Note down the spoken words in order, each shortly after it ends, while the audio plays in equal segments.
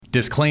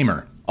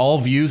Disclaimer. All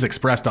views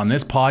expressed on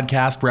this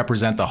podcast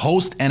represent the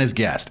host and his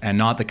guest, and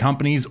not the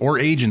companies or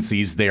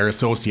agencies they are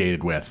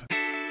associated with.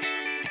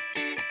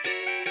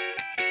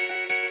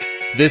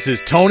 This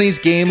is Tony's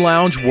Game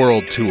Lounge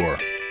World Tour,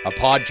 a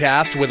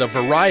podcast with a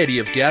variety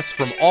of guests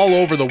from all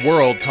over the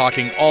world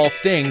talking all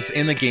things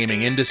in the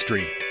gaming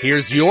industry.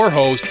 Here's your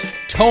host,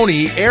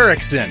 Tony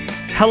Erickson.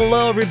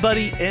 Hello,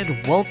 everybody,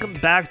 and welcome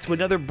back to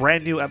another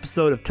brand new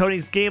episode of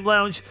Tony's Game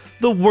Lounge,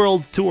 the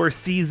World Tour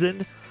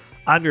season.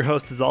 I'm your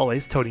host, as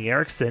always, Tony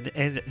Erickson,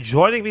 and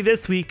joining me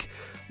this week,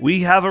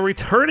 we have a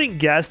returning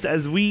guest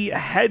as we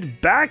head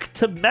back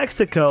to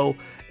Mexico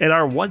and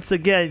are once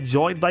again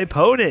joined by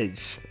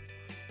Ponage.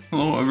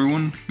 Hello,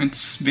 everyone.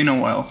 It's been a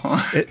while,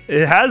 huh?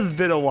 It has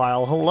been a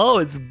while. Hello,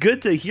 it's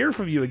good to hear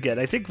from you again.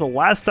 I think the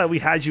last time we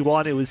had you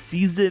on, it was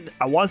season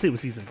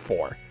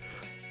 4.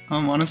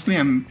 Honestly,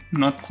 I'm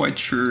not quite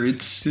sure.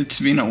 It's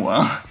been a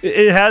while.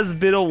 It has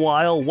been a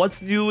while.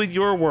 What's new in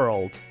your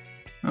world?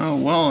 Oh,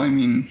 well, I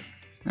mean,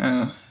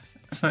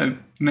 as I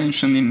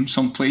mentioned in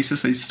some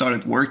places, I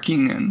started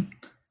working and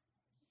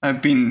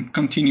I've been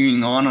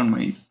continuing on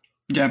my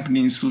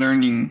Japanese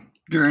learning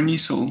journey,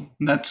 so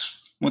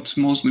that's what's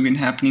mostly been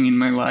happening in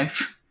my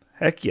life.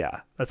 Heck yeah,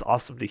 that's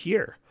awesome to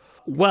hear.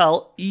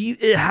 Well,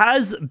 it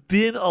has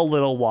been a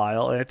little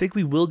while, and I think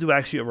we will do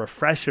actually a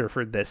refresher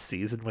for this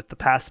season with the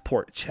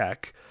passport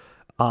check.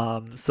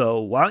 So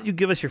why don't you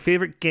give us your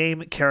favorite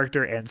game,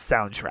 character, and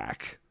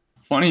soundtrack?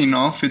 Funny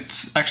enough,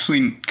 it's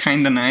actually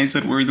kind of nice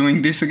that we're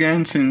doing this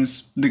again,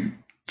 since the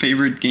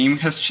favorite game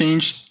has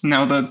changed.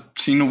 Now that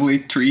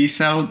Xenoblade 3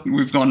 is out,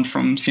 we've gone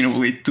from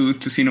Xenoblade 2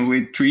 to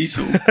Xenoblade 3,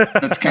 so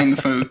that's kind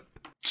of a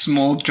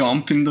small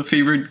jump in the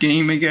favorite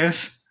game, I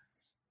guess.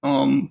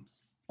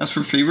 As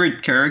for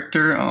favorite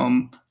character,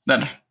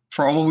 that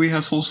probably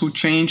has also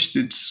changed.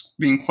 It's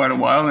been quite a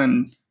while,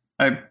 and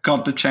I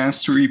got the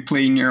chance to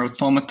replay Nier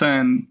Automata,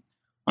 and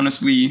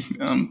honestly,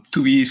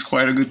 2B is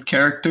quite a good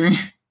character.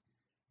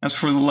 As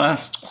for the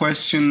last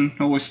question,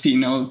 OST,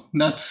 now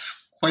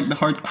that's quite the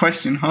hard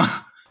question,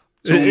 huh?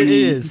 So it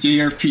many is.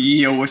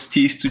 JRPG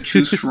OSTs to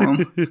choose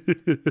from.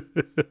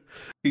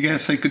 I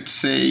guess I could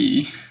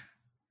say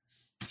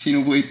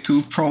Xenoblade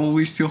 2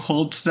 probably still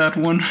holds that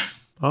one.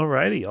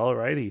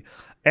 Alrighty.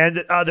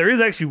 And there is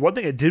actually one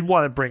thing I did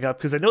want to bring up,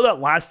 because I know that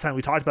last time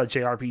we talked about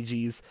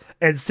JRPGs,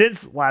 and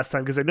since last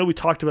time, because I know we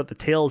talked about the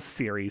Tales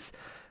series,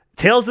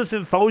 Tales of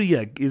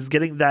Symphonia is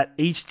getting that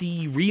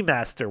HD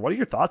remaster. What are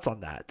your thoughts on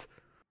that?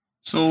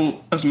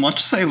 So, as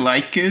much as I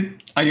like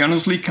it, I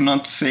honestly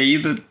cannot say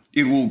that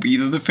it will be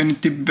the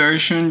definitive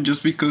version,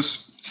 just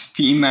because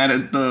Steam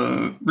added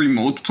the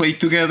remote play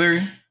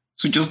together.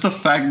 So just the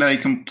fact that I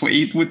can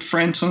play it with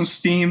friends on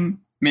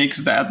Steam makes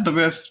that the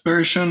best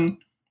version.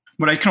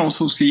 But I can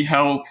also see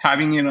how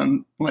having it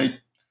on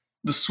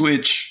the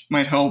Switch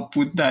might help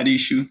with that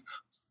issue.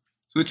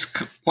 So it's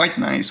quite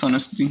nice,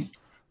 honestly.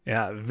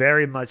 Yeah,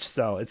 very much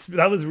so.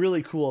 That was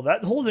really cool.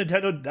 That whole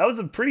Nintendo, that was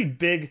a pretty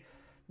big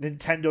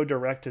Nintendo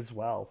Direct as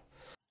well.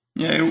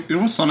 Yeah, it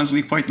was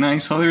honestly quite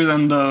nice, other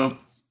than the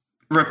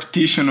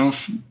repetition of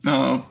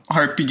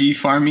RPG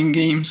farming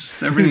games.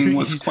 Everything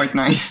was quite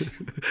nice.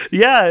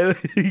 yeah,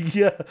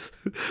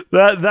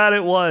 that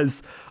it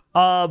was.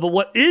 But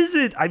what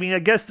isn't, I mean, I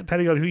guess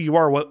depending on who you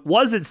are, what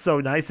wasn't so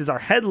nice is our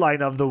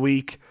headline of the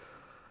week,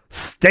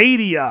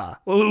 Stadia,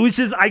 which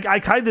is, I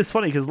kind of, it's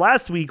funny because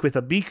last week with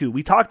Abiku,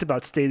 we talked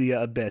about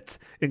Stadia a bit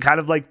and kind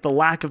of like the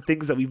lack of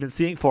things that we've been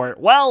seeing for it.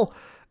 Well,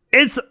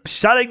 it's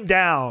shutting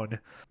down.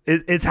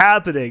 It's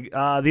happening.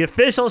 The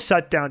official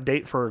shutdown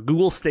date for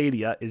Google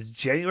Stadia is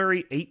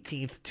January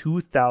 18th,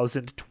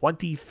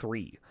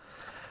 2023.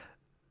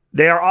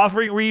 They are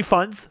offering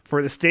refunds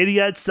for the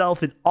Stadia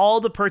itself and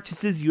all the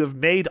purchases you have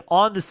made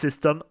on the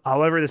system.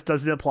 However, this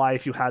doesn't apply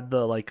if you had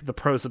the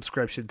Pro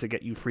subscription to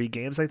get you free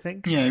games, I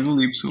think. Yeah, I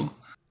believe so.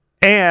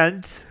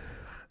 And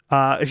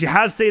if you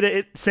have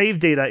save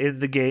data in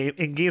the game,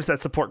 in games that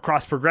support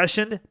cross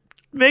progression,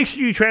 make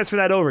sure you transfer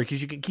that over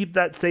because you can keep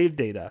that save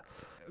data.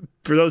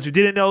 For those who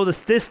didn't know, the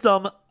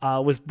system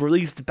was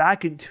released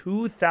back in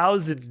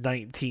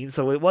 2019,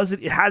 so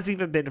it hasn't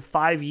even been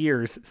 5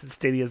 years since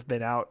Stadia's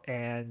been out,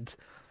 and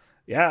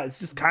yeah, it's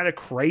just kind of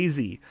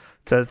crazy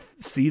to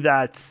see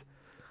that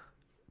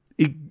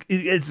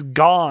it's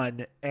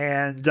gone.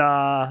 And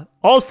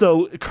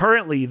also,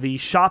 currently, the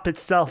shop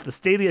itself, the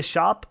Stadia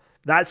shop,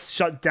 that's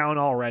shut down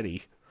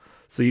already,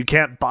 so you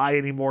can't buy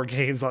any more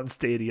games on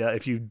Stadia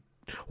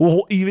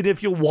even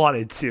if you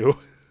wanted to.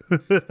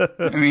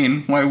 I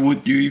mean, why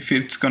would you if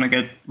it's gonna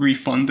get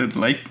refunded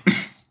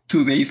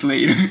 2 days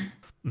later?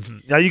 Mm-hmm.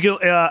 Now you can.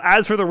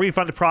 As for the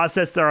refund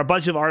process, there are a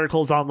bunch of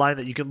articles online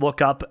that you can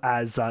look up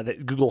as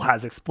that Google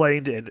has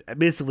explained, and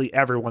basically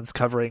everyone's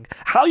covering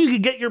how you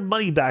can get your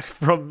money back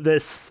from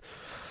this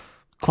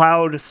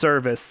cloud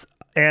service.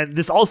 And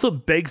this also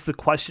begs the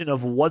question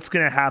of what's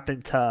going to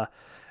happen to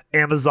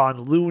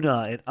Amazon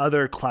Luna and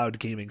other cloud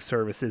gaming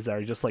services that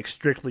are just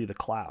strictly the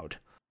cloud.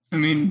 I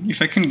mean,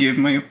 if I can give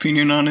my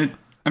opinion on it,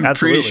 I'm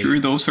Absolutely. pretty sure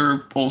those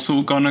are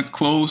also gonna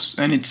close,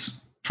 and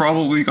it's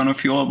probably gonna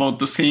feel about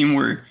the same,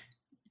 where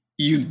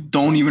you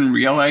don't even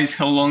realize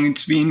how long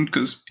it's been,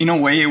 because in a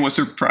way I was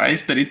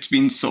surprised that it's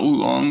been so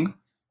long,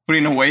 but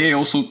in a way I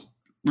also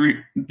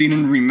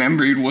didn't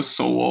remember it was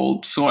so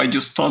old. So I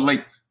just thought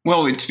like,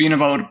 well, it's been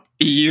about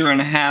a year and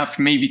a half,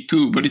 maybe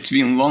 2, but it's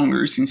been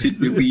longer since it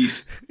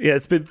released. Yeah,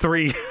 it's been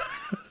 3.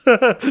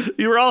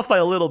 You were off by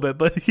a little bit,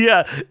 but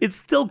yeah, it's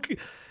still...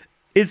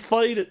 It's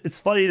funny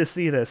to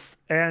see this.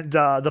 And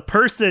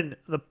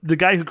the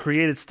guy who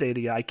created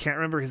Stadia, I can't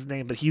remember his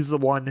name, but he's the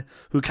one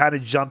who kind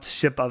of jumped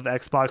ship of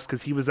Xbox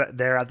because he was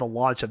there at the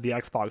launch of the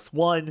Xbox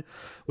One,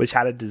 which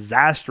had a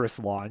disastrous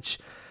launch.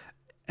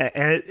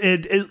 And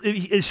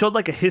it showed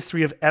like a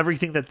history of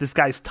everything that this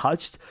guy's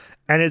touched,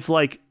 and it's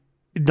like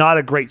not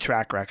a great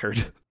track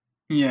record.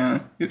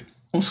 Yeah.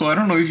 Also, I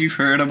don't know if you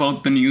heard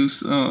about the news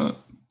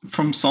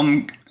from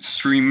some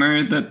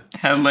streamer that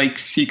had like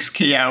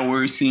 6K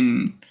hours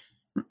in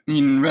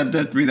Red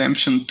Dead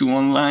Redemption 2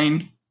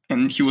 online,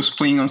 and he was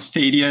playing on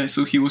Stadia,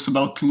 so he was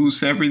about to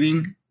lose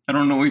everything. I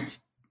don't know if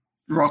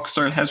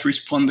Rockstar has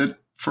responded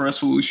for a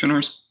solution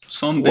or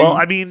something. Well,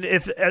 I mean,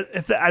 if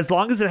as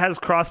long as it has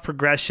cross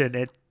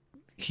progression,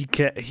 he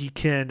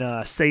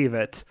can save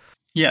it.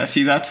 Yeah,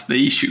 see, that's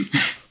the issue.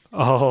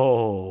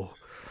 Oh.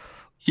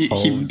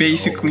 He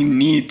basically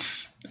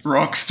needs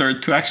Rockstar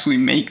to actually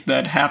make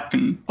that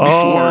happen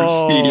before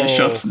Stadia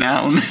shuts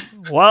down.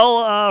 Well,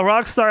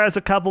 Rockstar has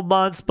a couple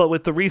months, but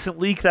with the recent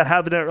leak that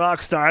happened at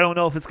Rockstar, I don't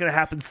know if it's going to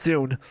happen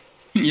soon.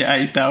 Yeah,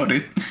 I doubt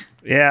it.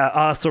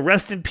 Yeah, so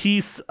rest in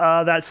peace,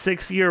 that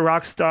 6-year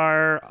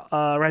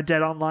Rockstar Red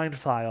Dead Online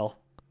file.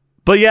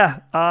 But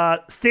yeah,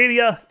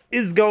 Stadia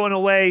is going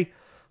away.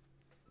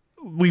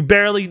 We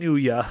barely knew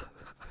ya.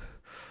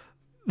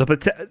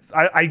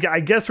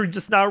 I guess we're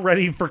just not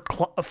ready for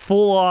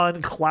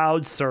full-on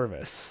cloud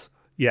service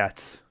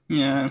yet.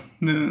 Yeah,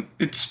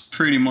 it's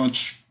pretty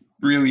much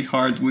really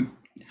hard with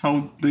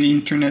how the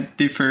internet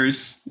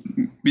differs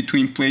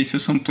between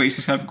places. Some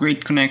places have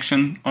great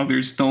connection,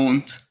 others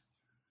don't.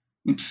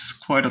 It's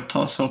quite a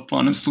toss-up,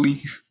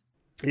 honestly.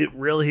 It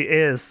really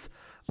is.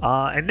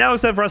 And now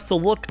it's time for us to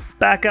look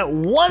back at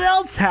what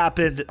else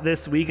happened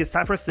this week. It's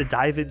time for us to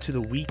dive into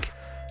the week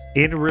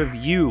in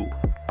review.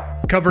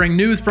 Covering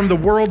news from the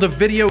world of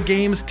video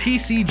games,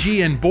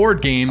 TCG, and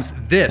board games,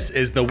 this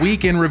is the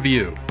Week in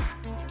Review.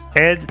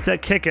 And to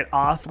kick it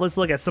off, let's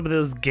look at some of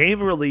those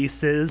game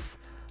releases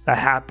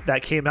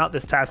that came out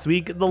this past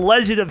week. The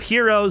Legend of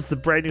Heroes, the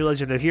brand new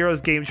Legend of Heroes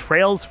game,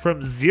 Trails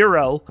from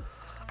Zero.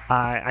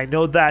 I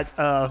know that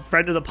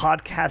friend of the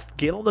podcast,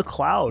 Galen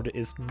McLeod,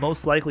 is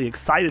most likely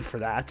excited for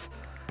that.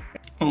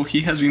 Oh,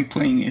 he has been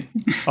playing it.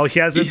 Oh, he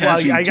has been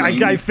playing.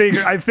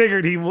 I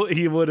figured he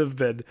would have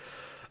been.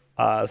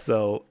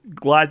 So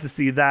glad to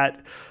see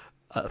that.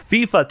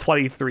 FIFA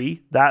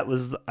 23, that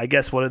was, I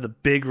guess, one of the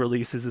big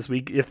releases this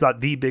week, if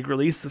not the big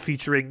release,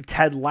 featuring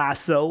Ted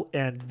Lasso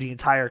and the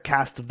entire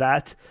cast of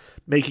that,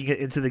 making it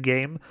into the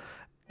game.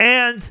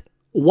 And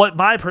what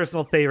my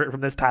personal favorite from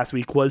this past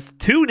week was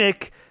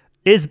Tunic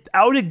is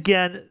out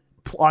again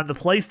on the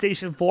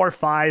PlayStation 4,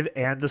 5,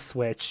 and the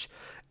Switch.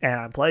 And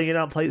I'm playing it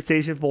on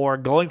PlayStation 4,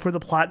 going for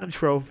the Platinum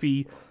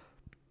Trophy,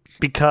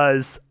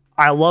 because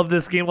I love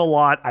this game a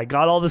lot. I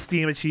got all the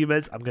Steam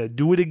achievements. I'm going to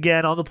do it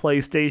again on the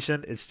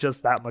PlayStation. It's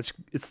just that much.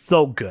 It's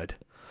so good.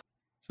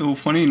 So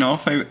funny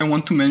enough, I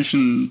want to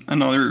mention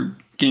another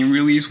game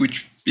release,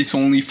 which is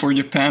only for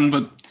Japan,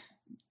 but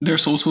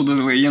there's also the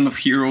Legend of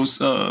Heroes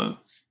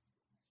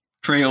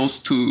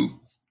Trails to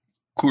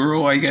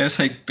Kuro, I guess.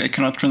 I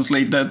cannot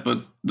translate that,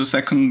 but the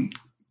second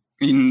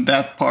in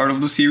that part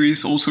of the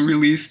series also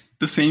released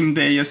the same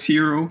day as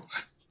Zero.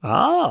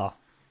 Oh.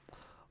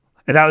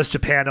 And that was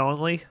Japan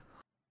only?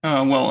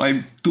 Well,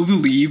 I do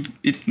believe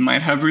it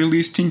might have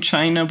released in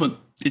China, but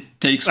it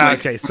takes a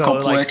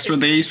couple extra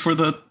days for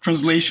the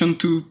translation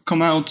to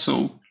come out.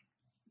 So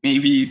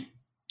maybe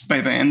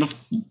by the end of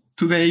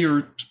today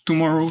or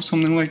tomorrow,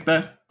 something like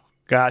that.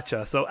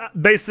 Gotcha. So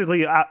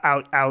basically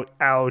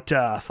out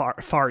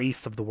far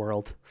east of the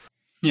world.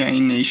 Yeah,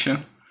 in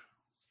Asia.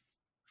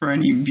 For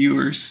any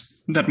viewers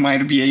that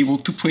might be able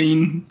to play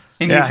in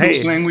any of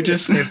those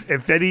languages.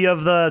 If any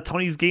of the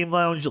Tony's Game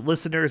Lounge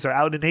listeners are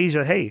out in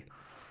Asia, hey,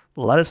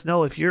 let us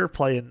know if you're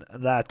playing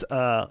that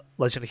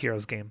Legend of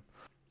Heroes game.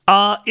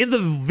 In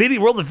the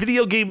world of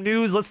video game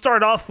news, let's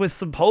start off with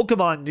some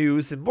Pokemon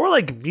news, and more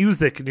like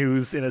music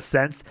news in a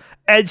sense.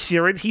 Ed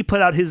Sheeran, he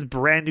put out his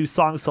brand new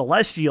song,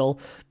 Celestial.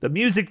 The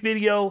music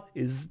video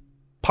is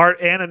part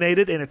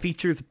animated, and it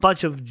features a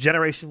bunch of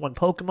Generation 1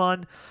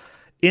 Pokemon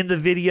in the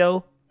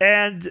video.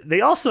 And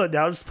they also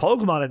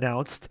Pokemon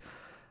announced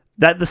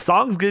that the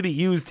song's going to be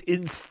used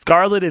in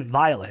Scarlet and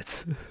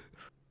Violet,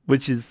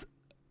 which is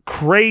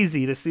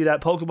crazy to see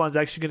that Pokemon's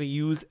actually going to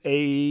use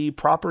a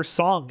proper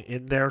song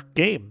in their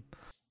game.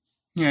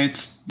 Yeah,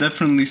 it's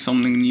definitely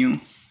something new.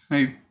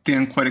 I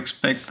didn't quite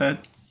expect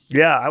that.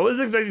 Yeah, I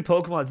was expecting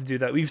Pokemon to do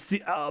that. We've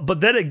seen,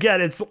 but then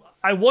again,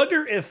 I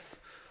wonder if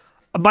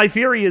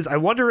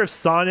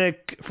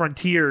Sonic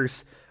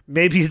Frontiers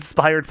maybe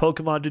inspired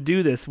Pokemon to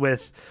do this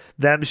with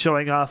them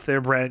showing off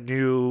their brand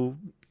new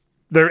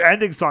their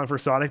ending song for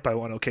Sonic by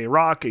One OK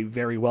Rock, a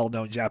very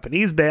well-known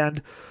Japanese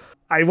band.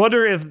 I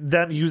wonder if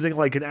them using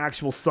like an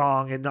actual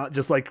song and not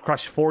just like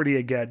Crush 40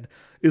 again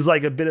is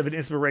like a bit of an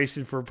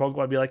inspiration for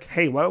Pokemon to be like,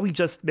 hey, why don't we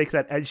just make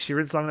that Ed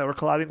Sheeran song that we're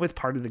collabing with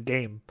part of the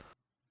game?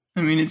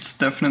 I mean, it's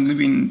definitely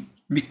been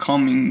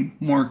becoming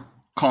more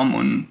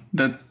common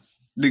that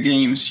the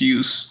games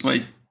use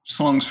like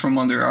songs from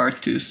other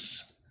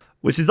artists.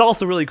 Which is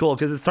also really cool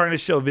because it's starting to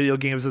show video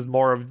games as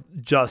more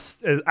of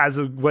just as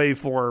a way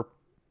for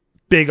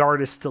big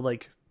artists to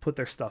like put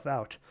their stuff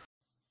out.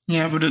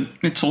 Yeah, but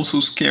it's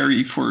also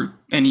scary for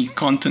any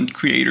content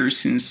creator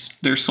since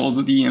there's all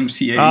the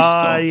DMCA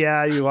stuff.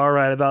 Yeah, you are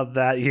right about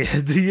that.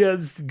 Yeah,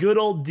 good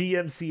old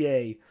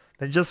DMCA.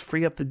 Then just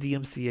free up the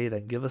DMCA,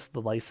 then give us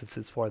the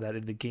licenses for that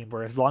in the game,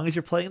 where as long as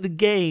you're playing the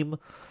game,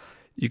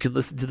 you can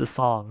listen to the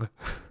song.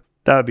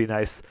 That would be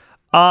nice.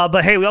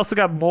 But hey, we also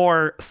got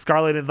more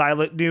Scarlet and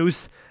Violet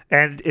news,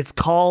 and it's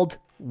called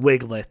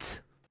Wiglet.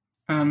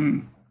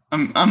 I'm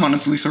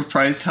honestly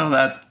surprised how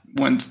that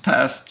went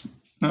past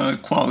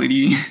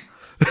quality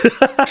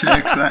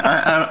checks.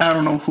 I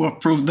don't know who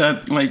approved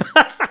that. Like,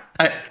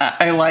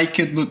 I like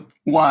it, but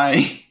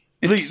why?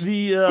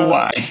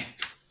 Why?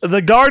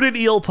 The garden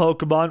eel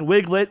Pokemon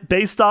Wiglet,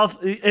 based off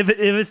if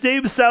its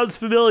name sounds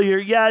familiar,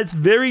 yeah,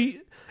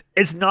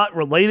 it's not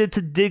related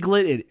to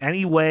Diglett in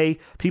any way.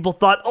 People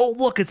thought, oh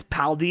look, it's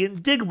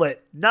Paldean Diglett.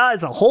 Nah,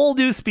 it's a whole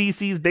new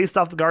species based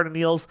off the garden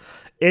eels.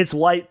 It's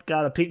white,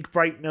 got a pink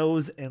bright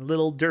nose and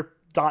little derp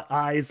dot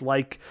eyes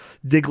like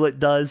Diglett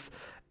does.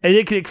 And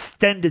it can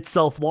extend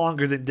itself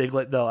longer than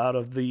Diglett, though, out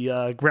of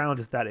the ground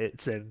that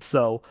it's in.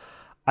 So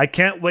I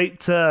can't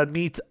wait to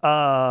meet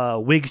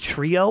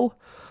Wigtrio,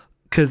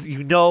 because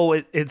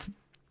it's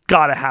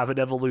got to have an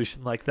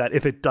evolution like that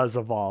if it does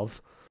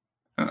evolve.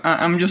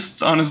 I'm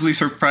just honestly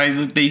surprised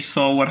that they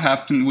saw what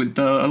happened with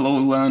the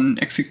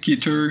Alolan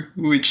Executor,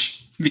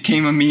 which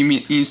became a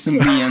meme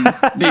instantly, and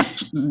they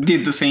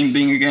did the same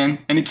thing again,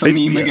 and it's a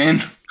meme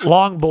again.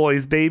 Long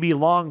boys, baby,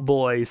 long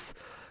boys.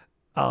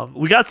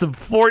 We got some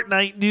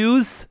Fortnite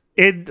news,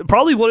 and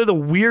probably one of the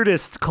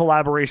weirdest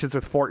collaborations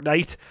with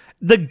Fortnite.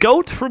 The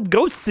goat from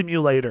Goat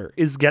Simulator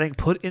is getting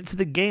put into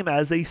the game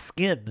as a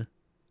skin.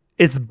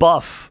 It's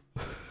buff.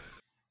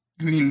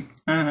 I mean,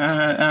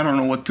 I don't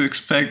know what to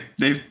expect.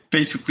 They've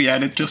basically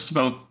added just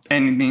about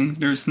anything.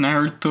 There's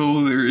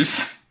Naruto,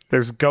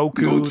 there's Goku,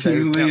 Goat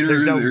Simulator,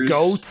 there's no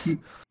goats.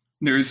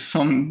 There's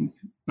some,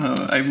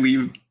 I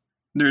believe,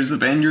 there's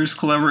Avengers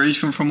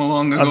collaboration from a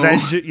long ago.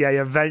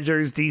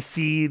 Avengers,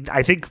 DC.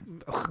 I think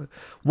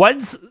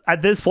when's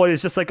at this point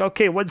it's just like,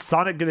 okay, when's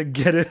Sonic gonna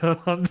get in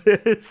on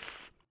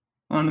this?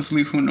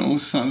 Honestly, who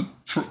knows?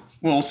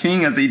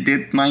 Seeing as they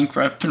did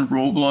Minecraft and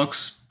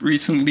Roblox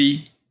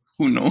recently,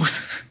 who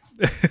knows?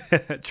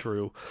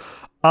 True.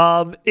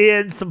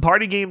 In some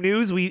party game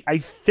news, I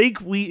think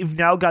we've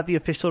now got the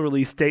official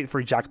release date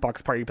for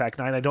Jackbox Party Pack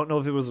 9. I don't know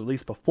if it was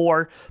released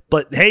before,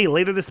 but hey,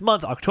 later this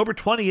month, October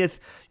 20th,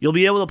 you'll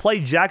be able to play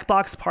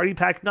Jackbox Party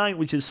Pack 9,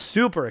 which is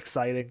super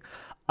exciting.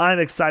 I'm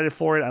excited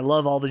for it. I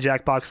love all the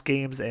Jackbox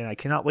games, and I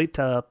cannot wait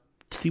to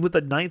see what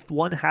the 9th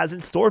one has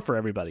in store for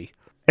everybody.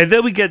 And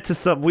then we get to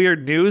some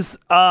weird news.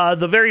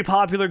 The very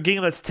popular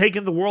game that's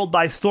taken the world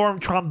by storm,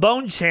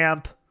 Trombone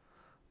Champ.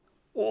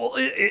 Well,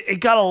 it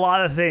got a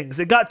lot of things.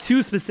 It got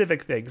two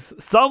specific things.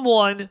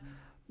 Someone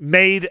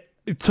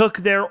took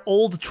their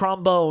old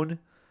trombone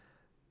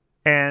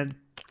and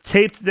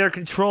taped their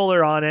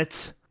controller on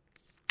it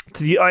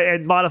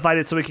and modified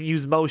it so it can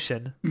use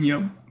motion.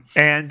 Yep.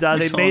 And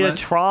they made a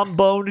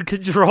trombone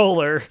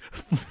controller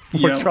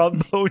for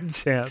Trombone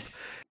Champ.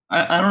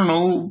 I don't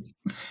know.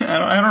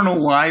 I don't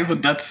know why,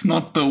 but that's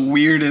not the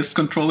weirdest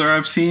controller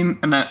I've seen.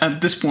 And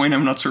at this point,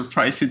 I'm not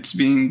surprised it's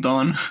being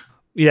done.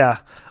 Yeah.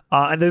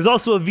 And there's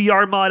also a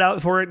VR mod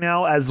out for it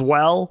now as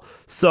well,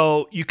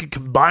 so you can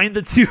combine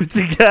the two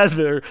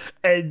together,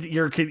 and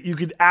you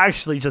can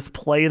actually just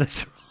play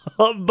the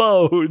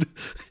trombone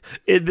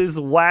in this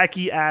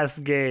wacky ass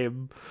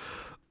game.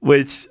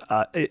 Which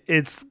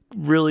it's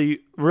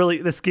really,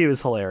 really, this game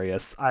is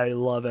hilarious. I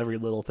love every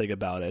little thing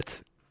about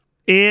it.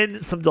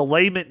 In some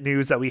delayment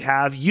news that we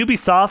have,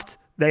 Ubisoft,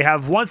 they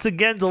have once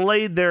again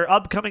delayed their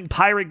upcoming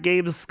pirate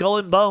game Skull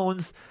and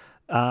Bones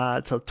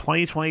till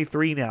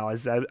 2023 now,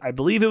 as I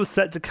believe it was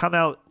set to come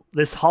out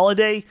this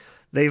holiday.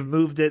 They've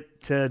moved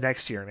it to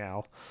next year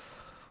now,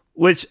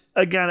 which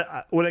again,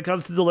 when it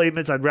comes to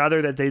delayments, I'd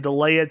rather that they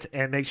delay it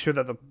and make sure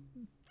that the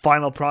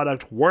final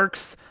product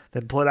works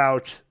than put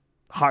out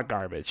hot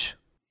garbage.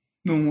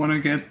 Don't want to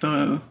get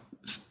the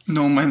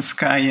No Man's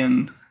Sky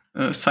and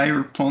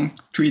Cyberpunk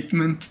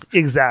treatment.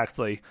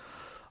 Exactly.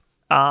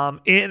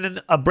 In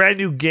a brand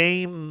new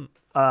game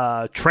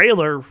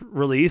trailer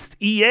released,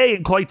 EA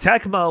and Koei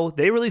Tecmo,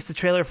 they released a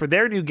trailer for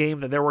their new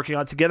game that they're working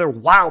on together,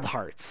 Wild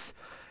Hearts,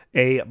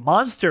 a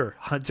Monster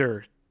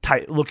Hunter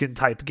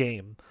type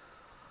game,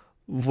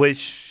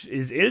 which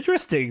is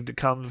interesting to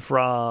come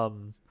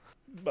from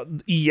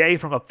EA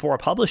for a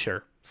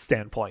publisher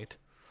standpoint.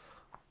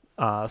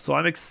 So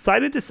I'm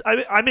excited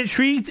I'm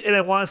intrigued, and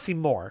I want to see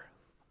more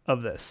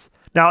of this.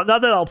 Now,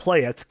 not that I'll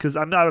play it, because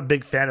I'm not a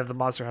big fan of the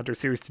Monster Hunter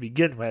series to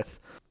begin with,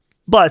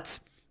 but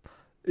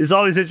it's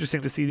always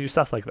interesting to see new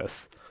stuff like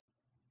this.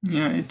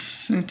 Yeah,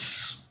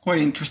 it's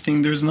quite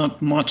interesting. There's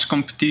not much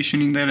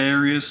competition in that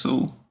area,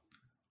 so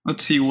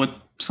let's see what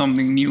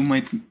something new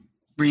might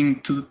bring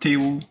to the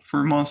table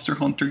for Monster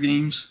Hunter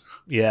games.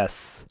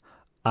 Yes.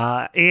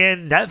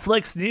 And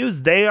Netflix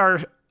news, they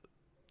are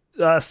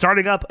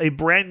starting up a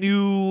brand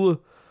new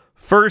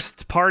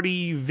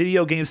first-party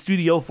video game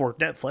studio for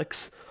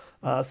Netflix,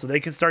 so they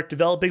can start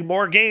developing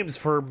more games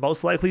for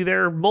most likely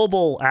their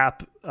mobile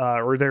app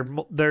or the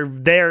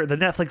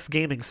Netflix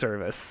gaming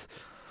service.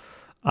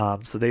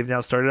 So they've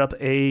now started up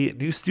a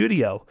new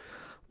studio,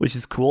 which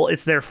is cool.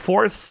 It's their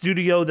fourth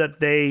studio that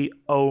they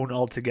own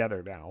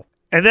altogether now.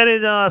 And then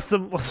in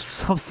some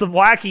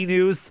wacky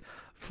news,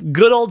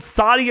 good old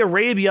Saudi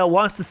Arabia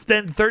wants to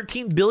spend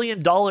 $13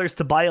 billion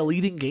to buy a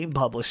leading game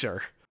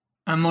publisher.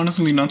 I'm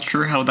honestly not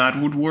sure how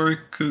that would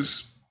work,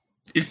 because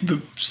if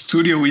the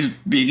studio is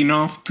big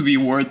enough to be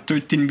worth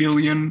 $13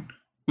 billion,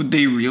 would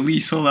they really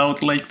sell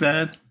out like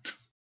that?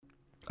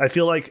 I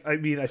feel like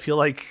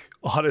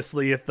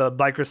honestly, if the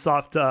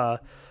Microsoft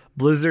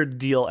Blizzard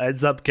deal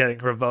ends up getting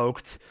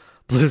revoked,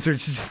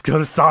 Blizzard should just go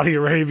to Saudi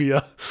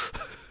Arabia.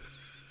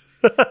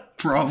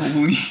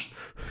 Probably.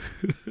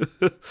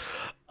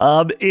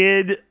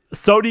 In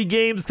Sony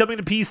games coming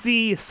to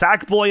PC,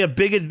 Sackboy: A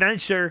Big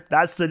Adventure.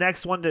 That's the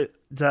next one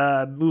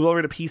to move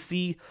over to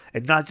PC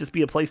and not just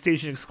be a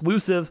PlayStation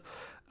exclusive.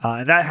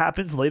 And that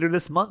happens later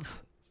this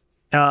month.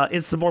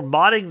 In some more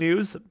modding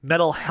news,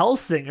 Metal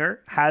Hellsinger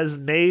has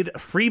made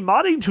free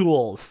modding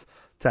tools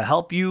to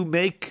help you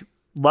make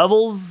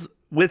levels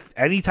with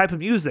any type of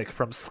music,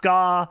 from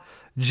ska,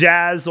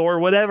 jazz, or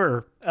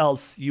whatever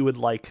else you would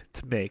like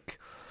to make.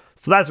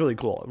 So that's really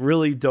cool.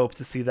 Really dope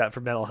to see that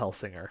from Metal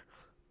Hellsinger.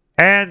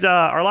 And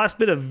our last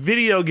bit of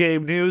video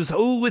game news.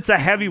 Oh, it's a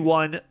heavy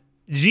one.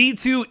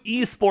 G2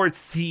 Esports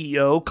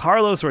CEO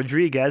Carlos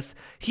Rodriguez,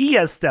 he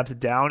has stepped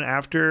down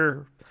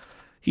after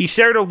he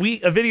shared a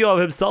video of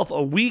himself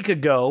a week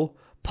ago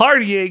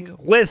partying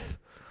with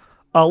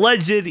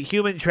alleged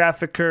human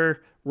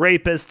trafficker,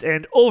 rapist,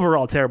 and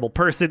overall terrible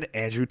person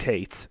Andrew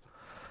Tate.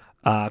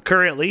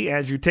 Currently,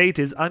 Andrew Tate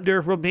is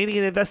under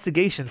Romanian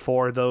investigation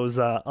for those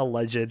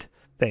alleged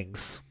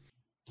things.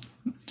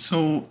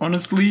 So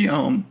honestly,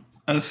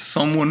 as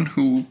someone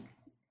who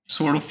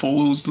sort of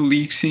follows the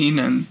league scene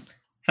and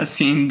has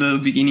seen the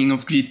beginning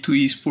of G2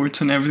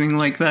 Esports and everything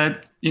like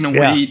that, in a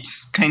way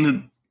it's kind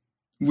of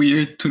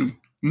weird to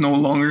no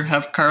longer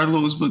have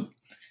Carlos, but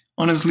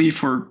honestly,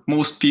 for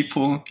most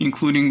people,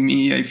 including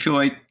me, I feel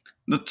like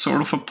that's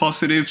sort of a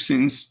positive,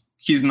 since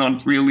he's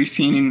not really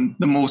seen in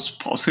the most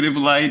positive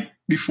light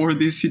before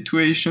this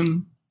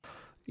situation.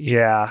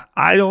 Yeah,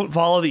 I don't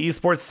follow the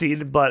esports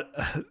scene, but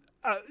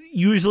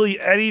usually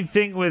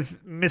anything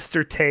with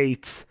Mr.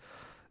 Tate,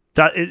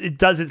 it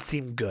doesn't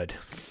seem good.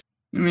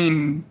 I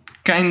mean,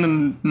 kind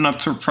of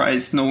not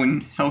surprised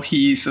knowing how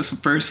he is as a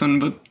person,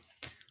 but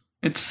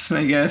it's,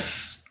 I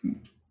guess,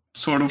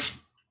 sort of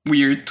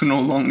weird to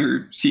no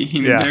longer see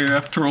him there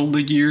after all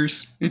the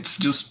years. It's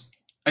just,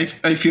 I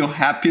feel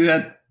happy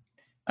that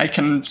I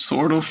can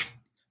sort of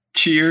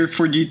cheer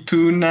for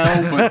G2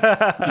 now, but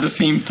at the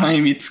same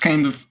time, it's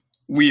kind of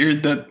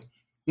weird that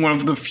one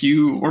of the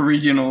few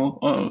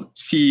original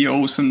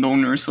CEOs and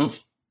owners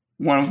of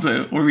one of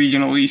the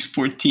original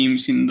esport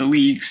teams in the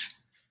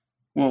leagues,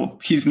 well,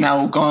 he's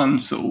now gone,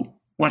 so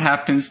what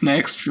happens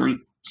next for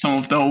some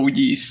of the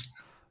OGs?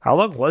 How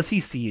long was he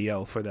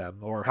CEO for them?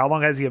 Or how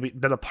long has he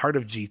been a part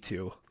of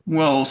G2?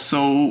 Well,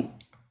 so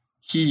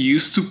he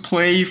used to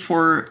play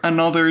for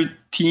another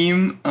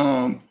team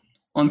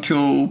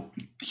until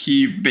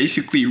he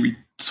basically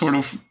sort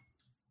of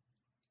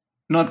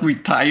not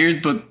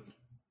retired, but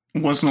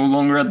was no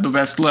longer at the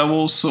best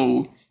level.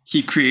 So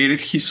he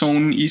created his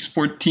own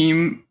esport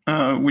team,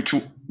 which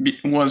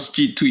was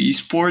G2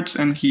 Esports,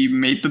 and he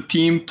made the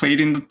team,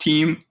 played in the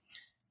team.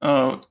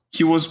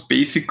 He was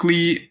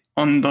basically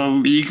on the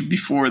league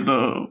before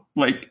the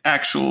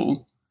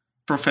actual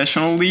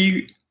professional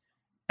league,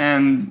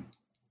 and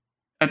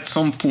at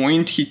some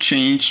point he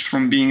changed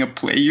from being a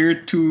player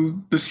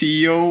to the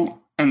CEO,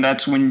 and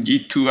that's when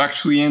G2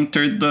 actually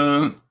entered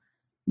the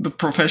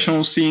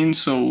professional scene.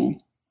 So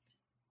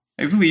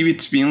I believe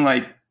it's been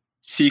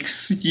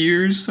 7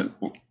 years,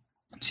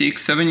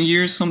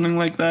 something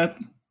like that.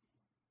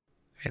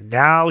 And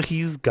now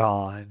he's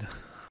gone.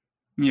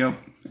 Yep.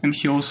 And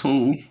he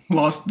also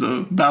lost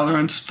the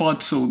Valorant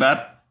spot, so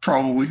that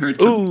probably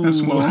hurts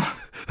as well.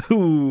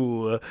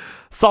 Ooh,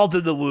 salt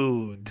in the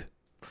wound.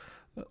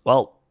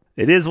 Well,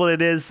 it is what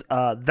it is.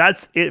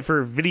 That's it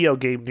for video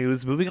game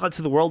news. Moving on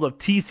to the world of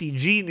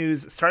TCG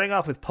news, starting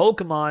off with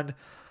Pokemon.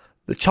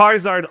 The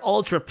Charizard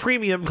Ultra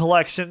Premium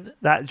Collection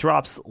that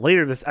drops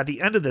at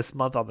the end of this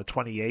month on the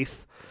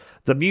 28th.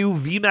 The Mew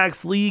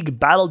VMAX League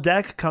Battle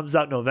Deck comes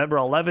out November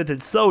 11th,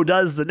 and so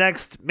does the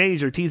next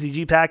major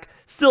TCG pack,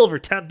 Silver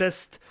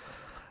Tempest.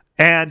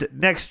 And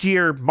next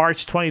year,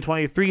 March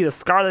 2023, the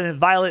Scarlet and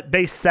Violet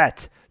base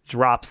set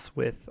drops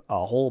with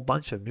a whole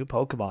bunch of new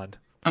Pokemon.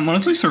 I'm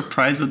honestly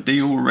surprised that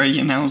they already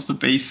announced the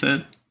base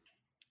set.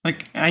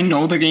 Like, I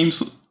know the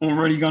game's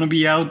already gonna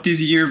be out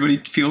this year, but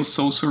it feels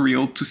so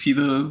surreal to see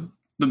the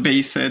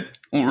base set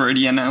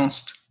already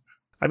announced.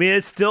 I mean,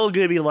 it's still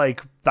going to be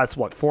like, that's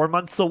what, 4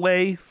 months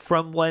away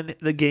from when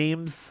the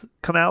games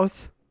come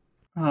out?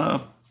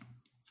 4,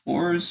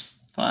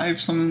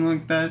 5, something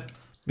like that.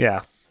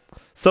 Yeah.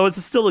 So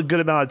it's still a good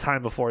amount of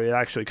time before it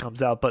actually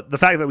comes out, but the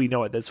fact that we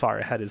know it this far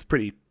ahead is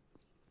pretty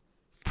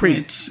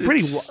It's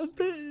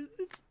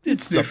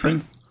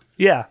different.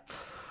 Yeah.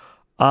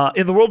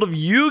 In the world of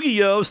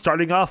Yu-Gi-Oh!,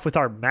 starting off with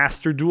our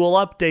Master Duel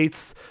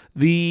updates,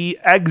 the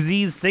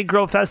Xyz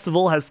Synchro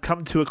Festival has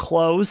come to a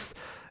close,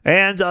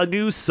 and a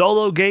new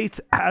solo gate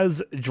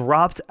has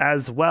dropped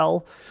as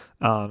well,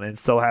 and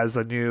so has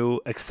a new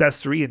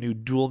accessory, a new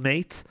dual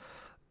mate.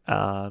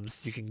 So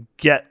you can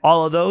get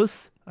all of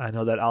those. I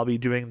know that I'll be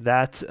doing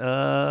that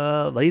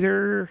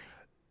later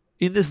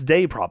in this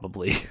day,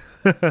 probably.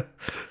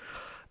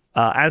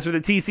 As for the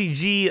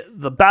TCG,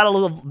 the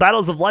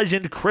Battles of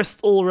Legend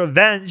Crystal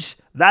Revenge,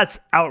 that's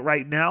out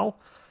right now.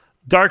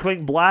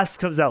 Darkwing Blast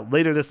comes out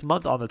later this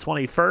month on the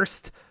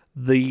 21st.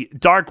 The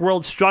Dark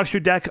World Structure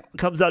deck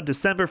comes out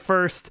December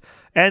 1st.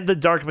 And the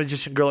Dark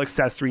Magician Girl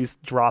accessories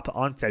drop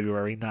on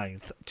February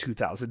 9th,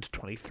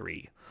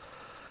 2023.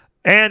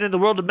 And in the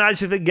world of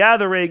Magic the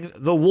Gathering,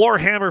 the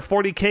Warhammer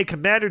 40k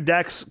Commander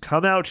decks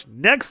come out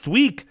next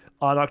week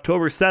on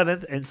October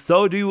 7th, and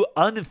so do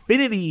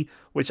Unfinity,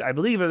 which I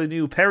believe are the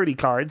new parody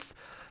cards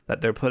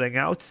that they're putting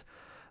out.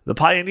 The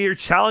Pioneer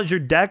Challenger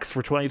decks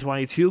for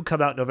 2022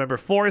 come out November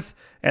 4th,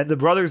 and the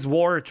Brothers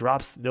War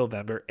drops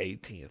November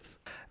 18th.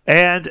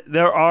 And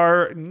there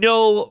are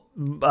no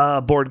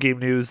board game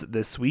news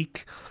this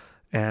week,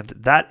 and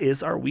that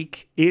is our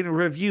week in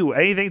review.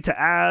 Anything to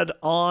add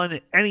on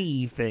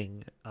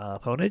anything,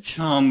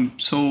 Ponage?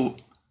 So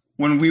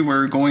when we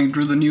were going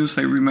through the news,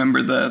 I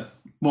remember that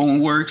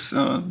Boneworks,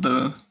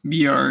 the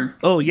VR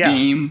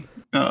game,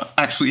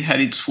 actually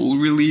had its full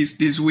release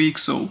this week,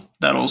 so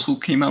that also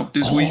came out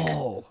this week.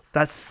 Oh,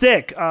 that's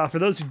sick. For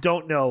those who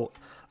don't know,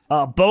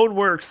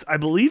 Boneworks, I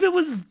believe it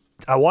was,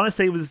 I want to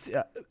say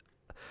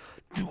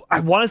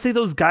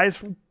those guys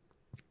from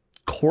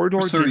Corridor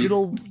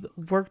Digital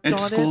worked on it.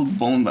 It's called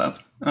Bone Lab.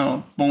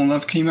 Bone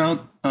Lab came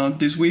out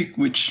this week,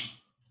 which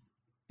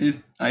is,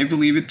 I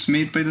believe it's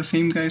made by the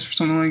same guys or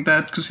something like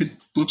that, because it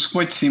looks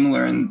quite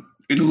similar and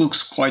it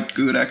looks quite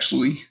good,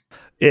 actually.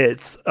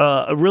 It's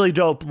a really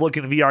dope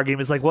looking VR game.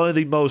 It's like one of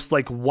the most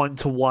like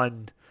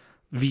one-to-one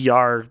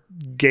VR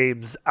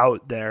games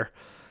out there.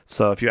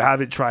 So if you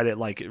haven't tried it,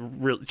 like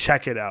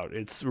check it out.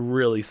 It's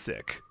really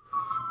sick.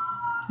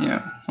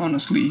 Yeah,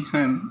 honestly,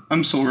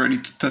 I'm so ready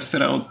to test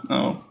it out.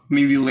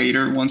 Maybe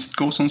later once it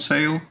goes on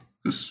sale,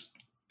 because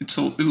it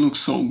looks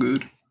so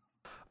good.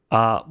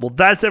 Well,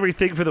 that's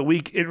everything for the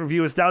week in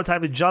review. It's now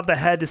time to jump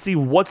ahead to see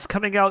what's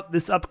coming out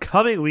this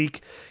upcoming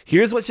week.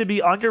 Here's what should be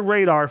on your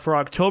radar for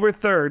October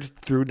 3rd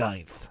through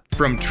 9th.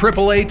 From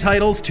AAA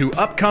titles to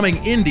upcoming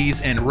indies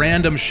and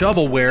random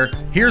shovelware,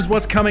 here's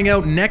what's coming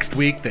out next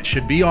week that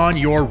should be on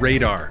your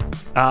radar.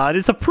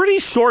 It's a pretty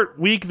short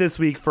week this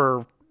week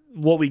for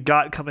what we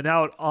got coming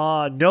out.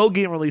 No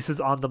game releases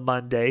on the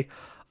Monday.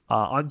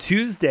 On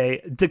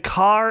Tuesday,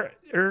 Dakar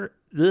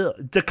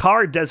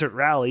Desert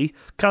Rally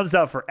comes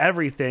out for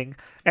everything,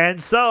 and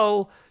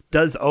so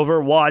does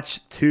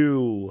Overwatch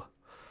 2,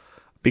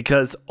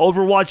 because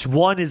Overwatch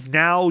 1 is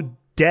now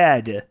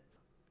dead.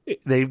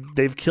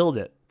 They've killed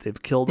it.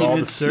 They've killed all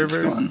the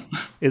servers.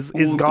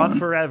 It's gone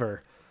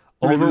forever.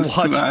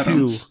 Overwatch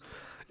 2.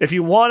 If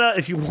you wanna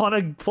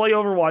play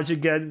Overwatch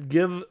again,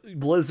 give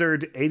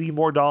Blizzard $80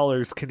 more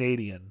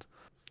Canadian,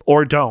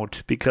 or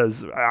don't,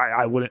 because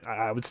I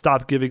would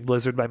stop giving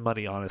Blizzard my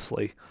money,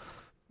 honestly.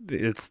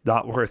 It's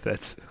not worth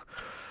it.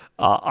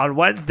 On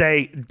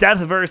Wednesday, Death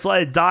vs.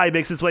 Let It Die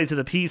makes its way to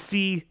the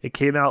PC. It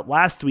came out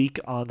last week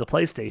on the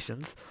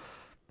PlayStations.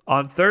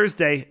 On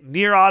Thursday,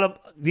 Nier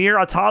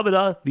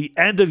Automata, the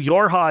End of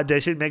Yorha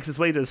edition, makes its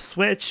way to the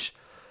Switch.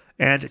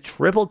 And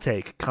Triple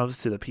Take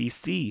comes to the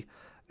PC.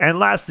 And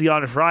lastly,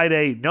 on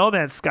Friday, No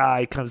Man's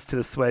Sky comes to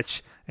the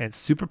Switch. And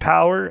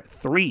Superpower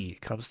 3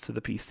 comes to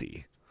the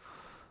PC.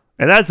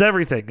 And that's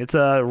everything. It's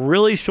a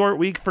really short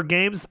week for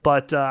games,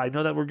 but I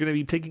know that we're going to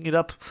be picking it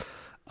up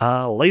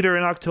later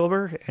in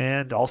October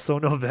and also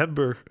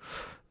November,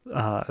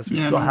 as we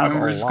still have a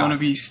lot. It's going to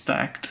be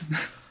stacked.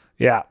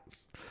 Yeah,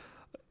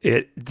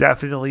 it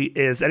definitely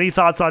is. Any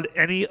thoughts on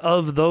any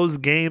of those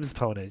games,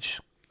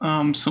 Ponage?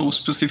 So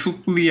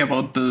specifically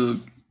about the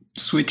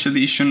Switch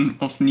edition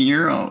of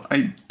Nier,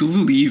 I do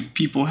believe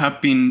people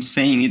have been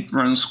saying it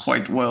runs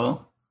quite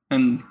well.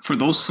 And for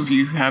those of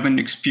you who haven't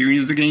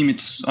experienced the game,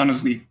 it's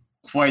honestly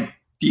quite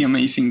the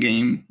amazing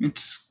game.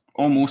 It's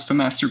almost a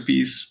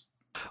masterpiece.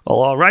 Well,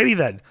 alrighty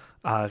then.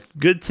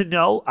 Good to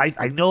know.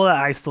 I know that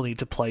I still need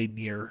to play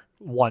Nier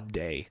one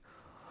day.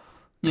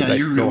 Yeah,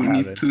 you really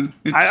need to.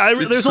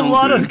 There's a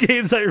lot of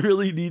games I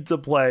really need to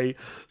play,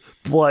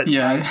 but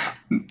yeah,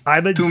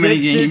 I'm addicted. Too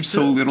many games,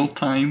 so little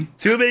time.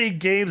 Too many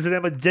games, and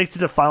I'm addicted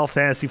to Final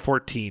Fantasy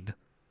 14.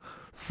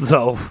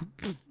 So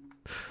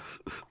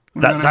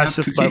We're gonna That's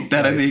have just to my kick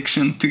that life.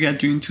 addiction to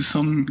get you into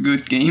some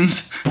good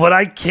games. But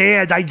I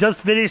can't. I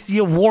just finished the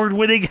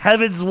award-winning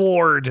Heaven's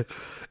Ward.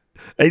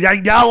 And I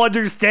now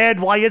understand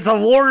why it's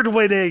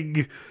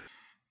award-winning.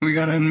 We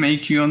gotta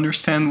make you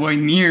understand why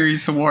Nier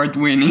is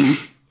award-winning.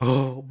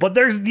 Oh, but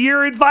there's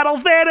Nier in Final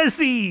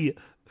Fantasy.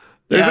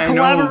 There's Yeah, a I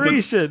know, but-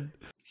 collaboration.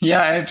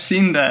 Yeah, I've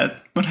seen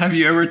that. But have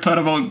you ever thought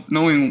about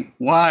knowing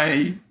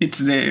why it's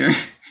there?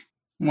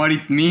 What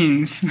it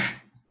means?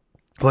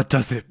 What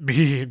does it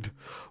mean?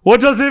 What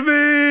does it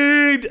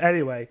mean?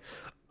 Anyway,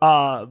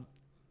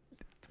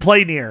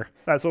 play Nier.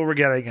 That's what we're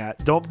getting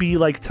at. Don't be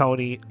like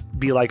Tony.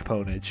 Be like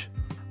Ponage.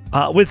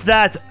 With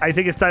that, I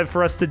think it's time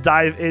for us to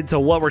dive into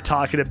what we're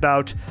talking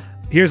about.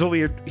 Here's what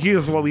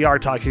we are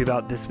talking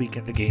about this week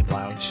in the Game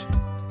Lounge.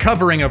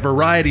 Covering a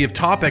variety of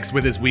topics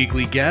with his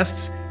weekly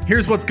guests,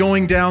 here's what's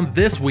going down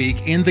this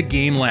week in the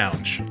Game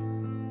Lounge.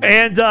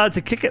 And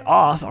to kick it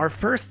off, our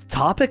first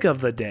topic of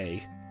the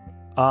day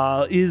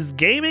is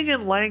gaming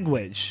and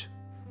language.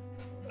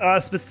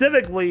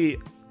 Specifically,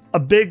 a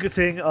big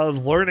thing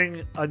of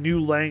learning a new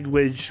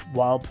language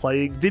while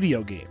playing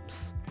video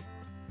games.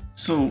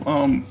 So,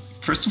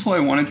 first of all,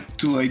 I wanted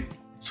to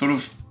sort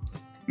of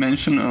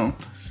mention.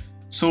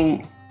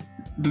 So,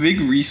 the big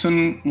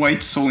reason why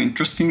it's so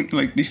interesting,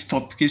 this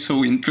topic is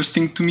so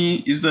interesting to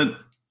me, is that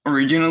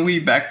originally,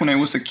 back when I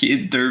was a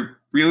kid, there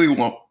really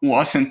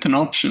wasn't an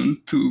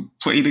option to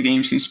play the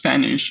games in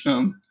Spanish.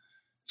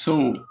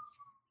 So,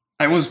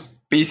 I was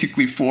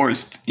basically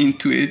forced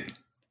into it.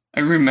 I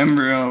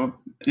remember,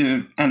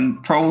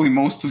 and probably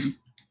most of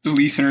the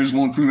listeners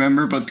won't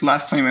remember, but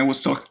last time I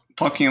was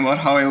talking about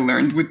how I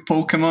learned with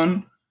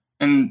Pokemon,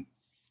 and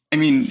I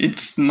mean,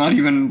 it's not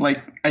even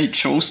like I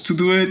chose to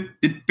do it.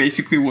 It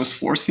basically was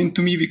forced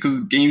into me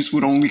because games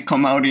would only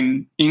come out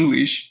in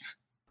English.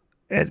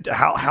 And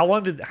how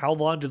long did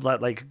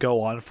that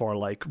go on for?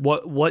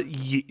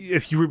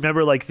 If you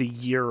remember the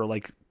year,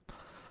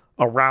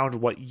 around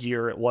what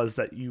year it was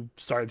that you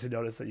started to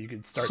notice that you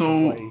could start to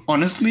play? So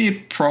honestly,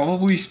 it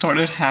probably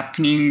started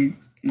happening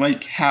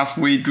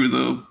halfway through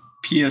the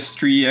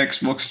PS3,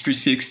 Xbox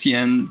 360,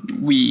 and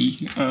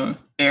Wii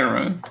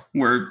era,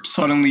 where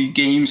suddenly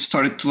games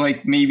started to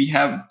maybe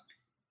have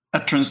a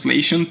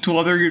translation to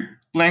other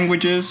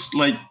languages.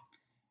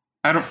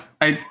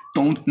 I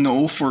don't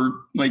know for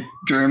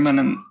German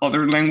and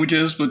other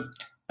languages, but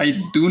I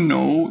do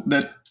know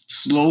that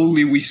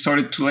slowly we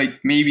started to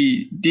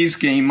maybe this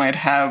game might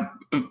have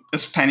a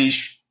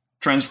Spanish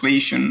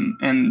translation,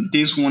 and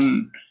this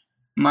one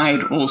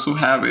might also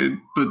have it,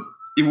 but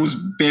it was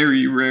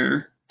very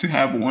rare to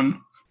have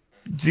one.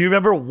 Do you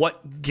remember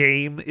what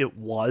game it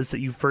was that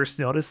you first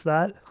noticed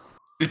that?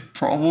 It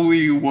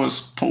probably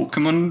was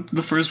Pokemon,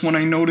 the first one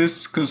I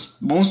noticed, because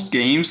most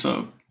games,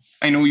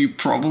 I know you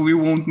probably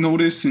won't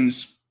notice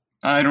since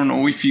I don't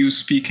know if you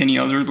speak any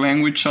other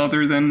language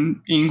other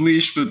than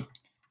English, but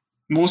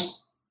most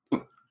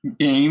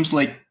games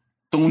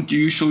don't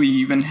usually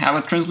even have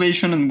a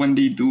translation, and when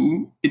they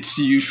do, it's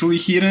usually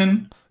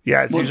hidden.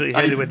 Yeah, it's But usually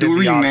hidden I within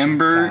do the options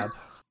remember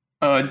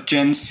tab.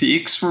 Gen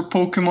 6 for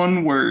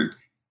Pokemon, where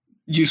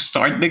you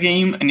start the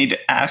game and it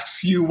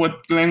asks you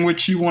what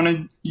language you want to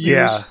use.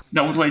 Yeah.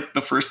 That was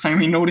the first time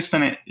I noticed,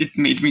 and it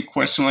made me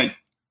question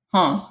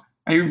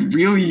I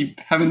really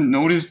haven't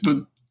noticed,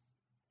 but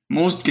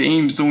most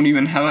games don't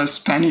even have a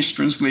Spanish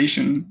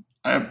translation.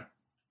 I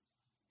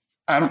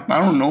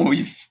don't know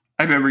if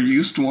I've ever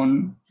used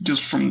one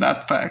just from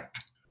that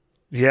fact.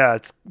 Yeah,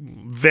 it's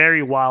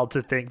very wild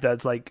to think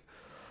that's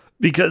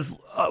because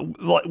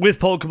with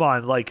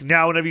Pokemon,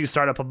 now whenever you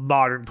start up a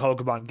modern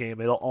Pokemon game,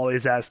 it'll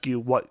always ask you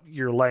what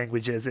your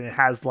language is, and it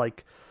has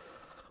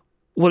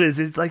what is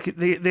it? It's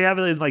they have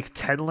it in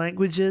 10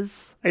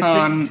 languages, I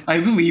think. I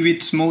believe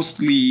it's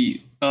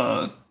mostly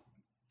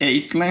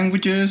 8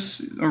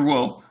 languages,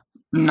 or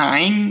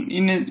 9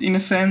 in a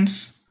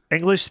sense.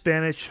 English,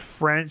 Spanish,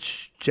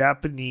 French,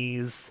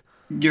 Japanese,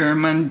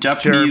 German,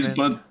 Japanese,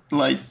 German.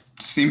 but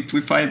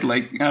simplified.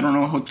 I don't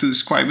know how to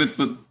describe it,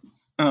 but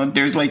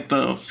there's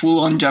the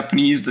full-on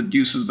Japanese that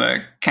uses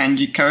the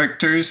kanji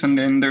characters, and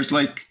then there's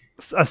a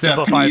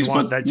simplified Japanese,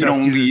 one but that you just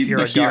don't uses need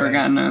the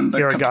hiragana and the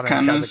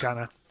katakanas.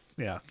 katakana.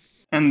 Yeah.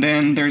 And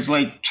then there's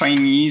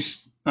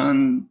Chinese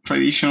and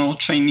traditional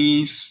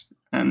Chinese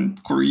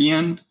and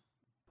Korean.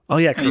 Oh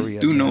yeah, Korean. I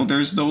do yeah. know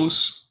there's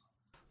those.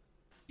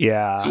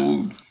 Yeah.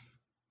 So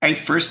I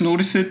first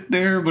noticed it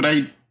there, but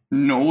I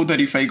know that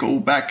if I go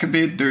back a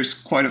bit, there's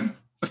quite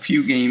a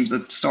few games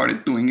that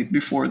started doing it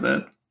before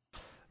that.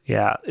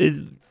 Yeah,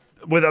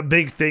 with a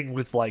big thing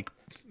with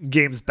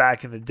games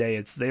back in the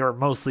day, they were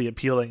mostly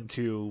appealing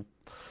to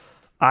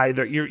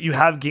either you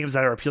have games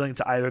that are appealing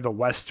to either the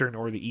Western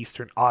or the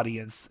Eastern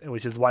audience,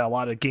 which is why a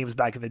lot of games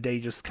back in the day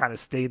just kind of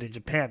stayed in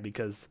Japan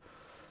because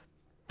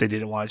they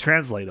didn't want to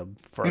translate them.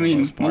 For the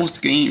most part.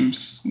 Most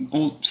games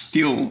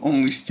still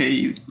only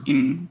stay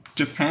in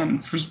Japan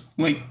for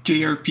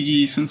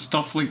JRPGs and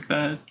stuff like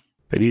that.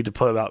 They need to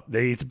put them out.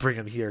 They need to bring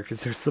them here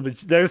because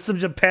there's some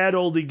Japan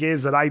only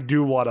games that I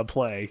do want to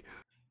play.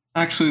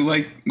 Actually,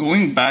 like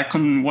going back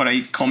on what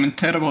I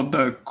commented about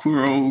the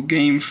Kuro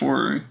game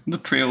for the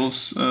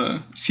Trails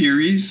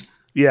series,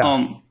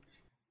 Yeah.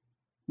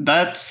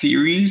 That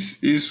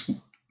series is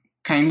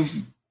kind of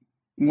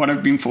what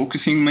I've been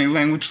focusing my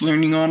language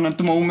learning on at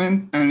the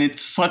moment, and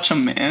it's such a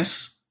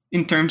mess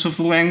in terms of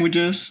the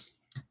languages.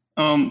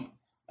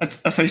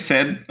 As I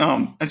said,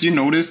 as you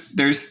noticed,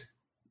 there's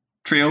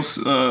Trails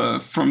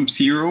from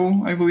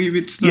Zero, I believe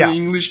it's the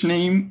English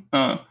name,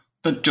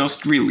 that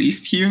just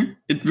released here.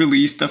 It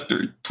released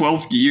after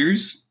 12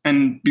 years,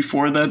 and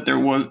before that there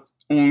was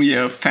only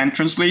a fan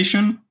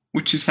translation,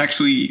 which is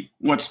actually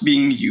what's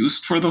being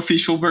used for the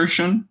official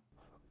version.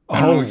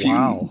 I don't know if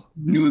you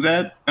knew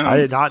that. I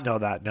did not know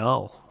that,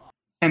 no.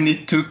 And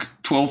it took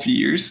 12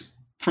 years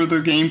for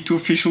the game to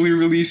officially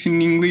release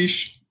in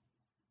English.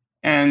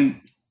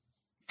 And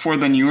for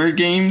the newer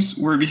games,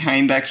 we're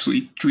behind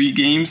actually 3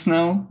 games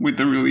now with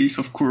the release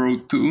of Kuro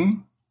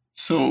 2.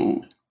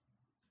 So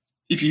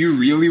if you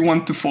really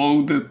want to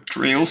follow the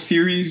Trail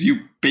series,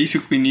 you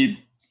basically need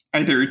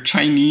either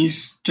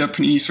Chinese,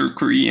 Japanese, or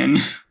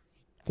Korean.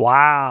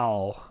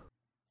 Wow.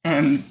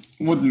 And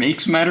what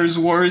makes matters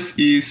worse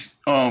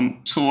is,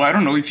 so I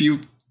don't know if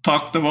you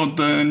talked about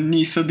the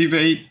NISA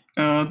debate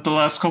the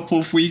last couple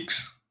of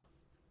weeks.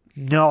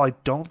 No, I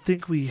don't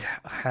think we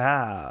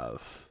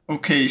have.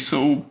 Okay,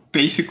 so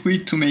basically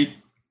to make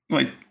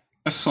like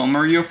a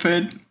summary of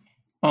it,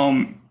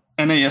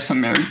 NIS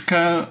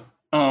America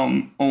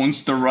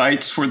owns the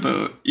rights for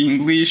the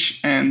English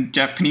and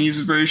Japanese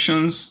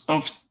versions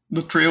of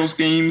the Trails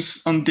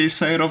games on this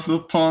side of the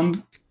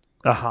pond.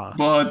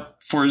 But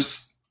for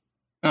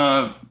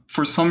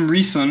some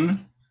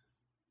reason,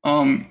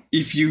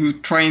 if you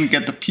try and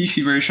get the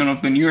PC version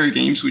of the newer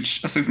games,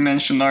 which, as I've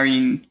mentioned, are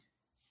in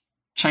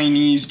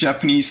Chinese,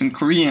 Japanese, and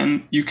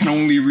Korean, you can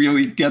only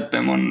really get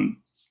them on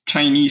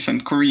Chinese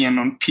and Korean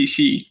on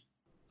PC.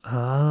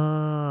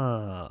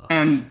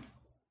 And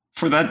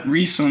for that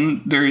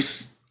reason, there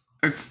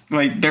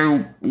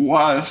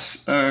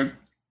was a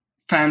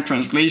fan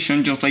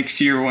translation, just like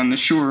Zero and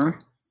Azure,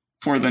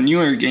 for the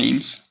newer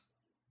games.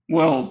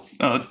 Well,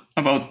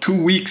 about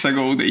 2 weeks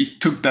ago, they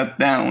took that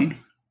down.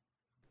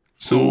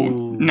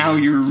 So now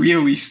you're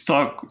really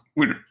stuck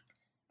with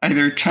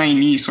either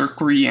Chinese or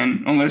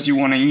Korean, unless you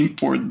want to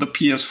import the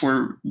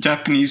PS4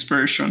 Japanese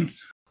version.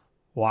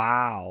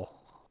 Wow.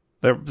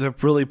 They're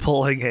really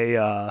pulling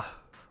a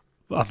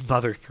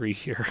Mother 3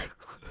 here.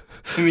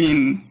 I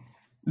mean,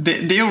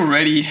 they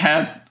already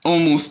had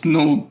almost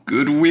no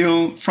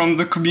goodwill from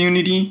the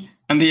community,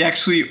 and the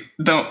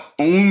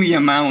only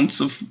amounts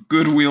of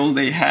goodwill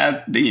they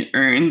had, they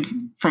earned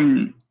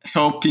from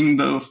helping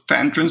the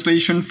fan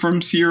translation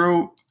from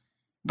Zero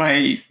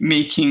by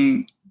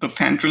making the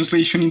fan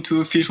translation into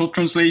the official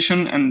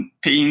translation and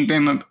paying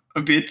them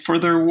a bit for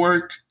their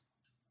work.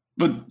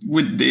 But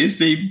with this,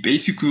 they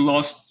basically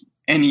lost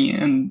any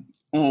and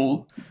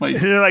all.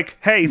 They're like,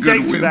 hey,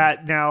 thanks for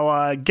that.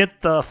 Now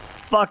get the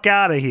fuck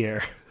out of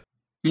here.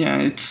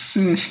 Yeah, it's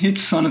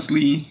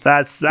honestly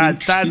that's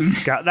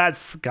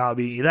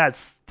scummy.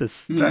 That's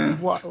just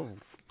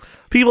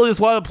people just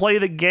want to play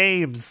the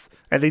games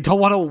and they don't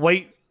want to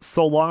wait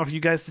so long for you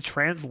guys to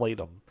translate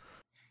them.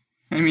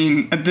 I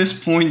mean, at this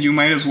point, you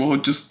might as well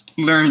just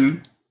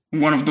learn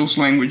one of those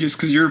languages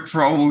because you're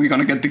probably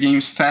gonna get the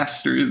games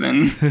faster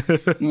than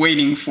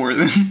waiting for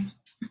them.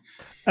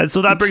 And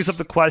so that brings up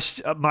the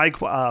question. My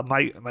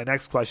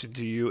next question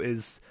to you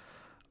is,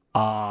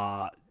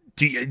 have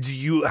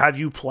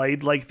you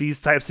played like these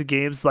types of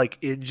games like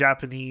in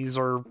Japanese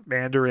or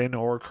Mandarin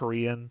or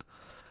Korean?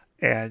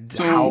 And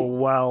how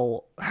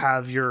well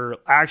have your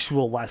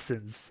actual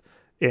lessons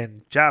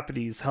in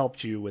Japanese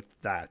helped you with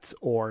that,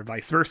 or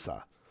vice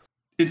versa?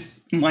 It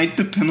might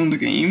depend on the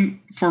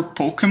game. For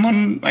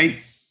Pokemon, I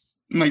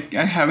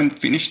haven't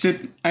finished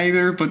it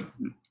either, but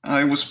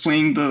I was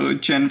playing the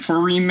Gen 4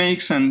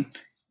 remakes, and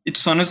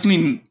it's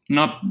honestly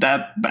not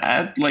that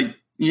bad. Like,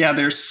 yeah,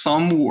 there's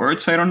some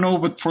words I don't know,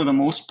 but for the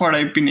most part,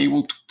 I've been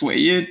able to play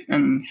it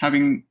and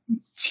having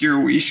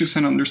zero issues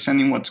and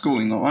understanding what's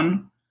going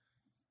on.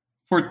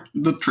 For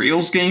the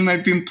Trails game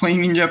I've been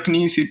playing in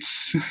Japanese,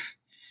 it's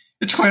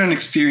quite an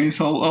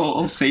experience.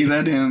 I'll say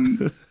that.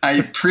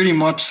 I pretty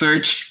much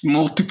search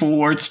multiple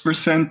words per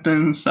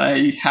sentence.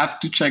 I have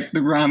to check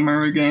the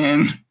grammar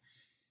again.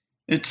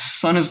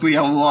 It's honestly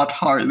a lot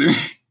harder.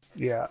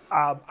 Yeah,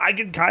 I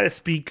can kind of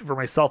speak for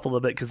myself a little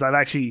bit because I've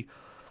actually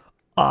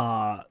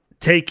I've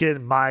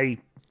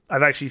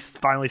actually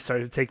finally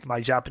started to take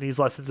my Japanese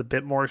lessons a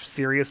bit more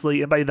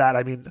seriously, and by that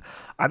I mean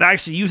I'm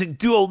actually using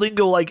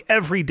Duolingo like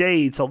every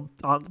day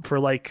for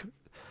like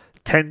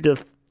 10 to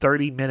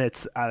 30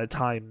 minutes at a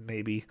time,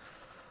 maybe,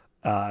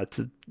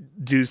 to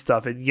do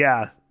stuff. And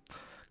yeah,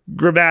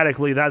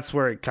 grammatically, that's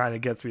where it kind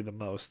of gets me the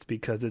most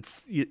because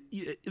it's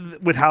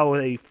with how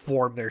they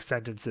form their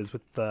sentences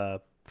with the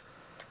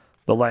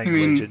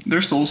language. I mean,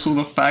 there's also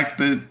the fact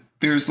that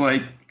there's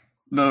like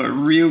the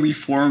really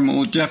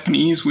formal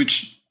Japanese,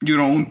 which you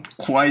don't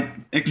quite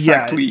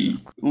exactly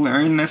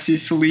learn as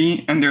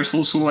easily. And there's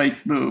also like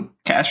the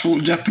casual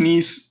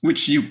Japanese,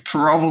 which you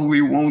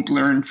probably won't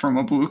learn from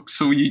a book.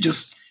 So you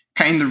just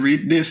kind of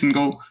read this and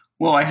go,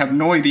 well, I have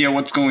no idea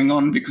what's going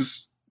on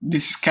because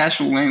this is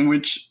casual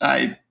language.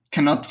 I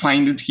cannot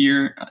find it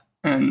here.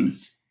 And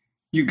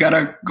you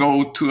gotta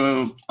go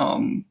to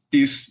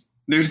there's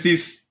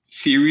this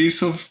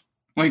series of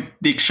like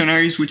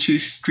dictionaries, which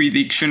is 3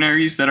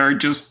 dictionaries that are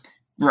just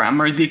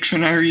grammar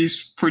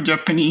dictionaries for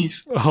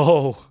Japanese.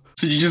 Oh.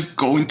 So you just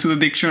go into the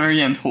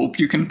dictionary and hope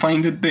you can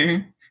find it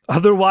there.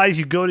 Otherwise,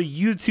 you go to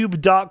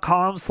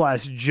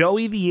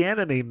youtube.com/Joey the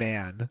Anime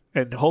Man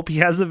and hope he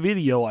has a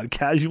video on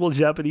casual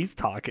Japanese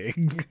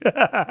talking.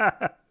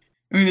 I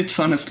mean, it's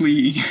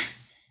honestly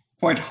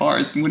quite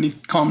hard when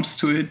it comes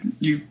to it.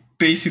 You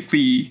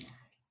basically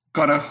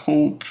gotta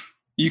hope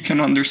you can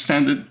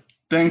understand it.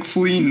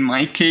 Thankfully, in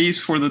my case,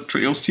 for the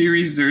Trail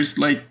series, there's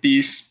like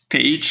this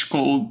page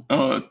called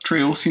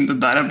Trails in the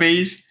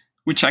Database,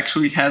 which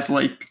actually has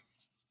like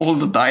all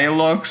the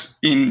dialogues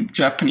in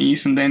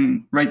Japanese, and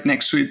then right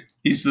next to it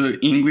is the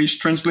English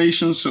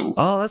translation. So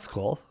that's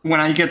cool. When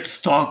I get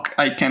stuck,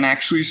 I can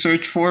actually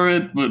search for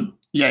it, but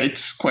yeah,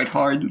 it's quite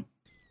hard.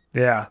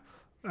 Yeah,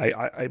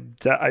 I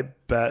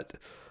bet.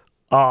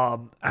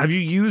 Have you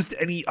used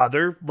any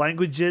other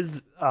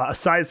languages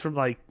aside from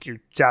like your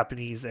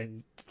Japanese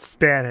and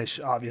Spanish,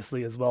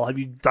 obviously, as well? Have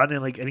you done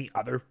like any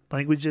other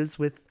languages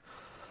with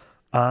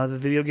the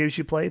video games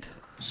you played?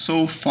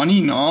 So funny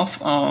enough,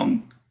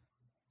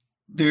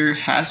 there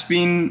has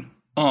been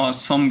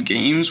some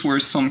games where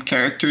some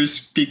characters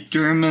speak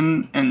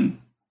German, and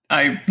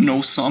I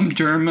know some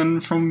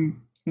German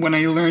from when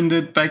I learned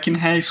it back in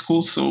high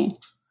school. So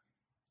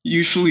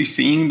usually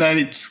seeing that,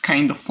 it's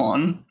kind of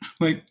fun,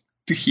 like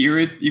to hear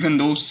it, even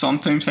though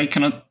sometimes I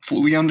cannot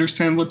fully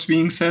understand what's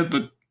being said,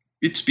 but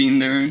it's been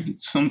there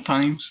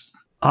sometimes.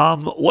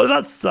 What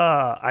about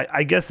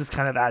I guess this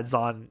kind of adds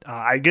on.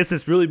 I guess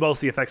this really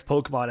mostly affects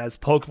Pokemon, as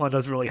Pokemon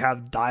doesn't really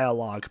have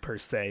dialogue per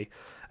se,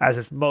 as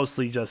it's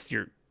mostly just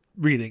you're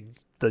reading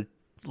the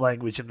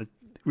language and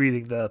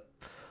reading the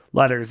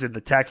letters in the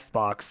text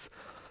box.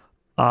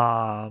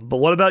 But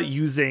what about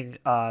using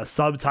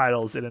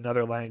subtitles in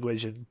another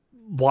language and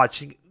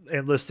watching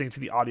and listening to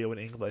the audio in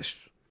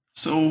English?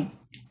 So,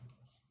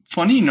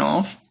 funny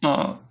enough,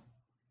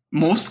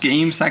 most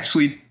games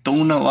actually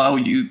don't allow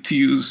you to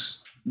use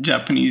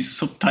Japanese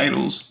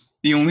subtitles.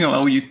 They only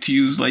allow you to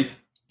use like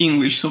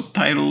English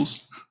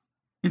subtitles.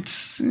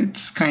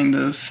 It's kind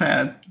of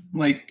sad.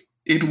 Like,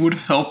 it would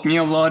help me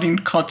a lot in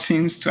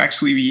cutscenes to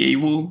actually be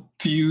able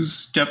to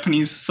use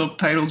Japanese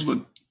subtitles,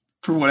 but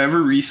for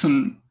whatever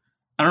reason,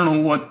 I don't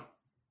know what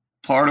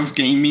part of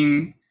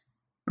gaming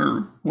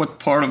or what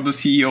part of the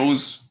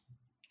CEOs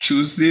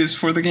choose this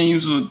for the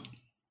games, but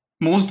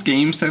most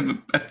games I've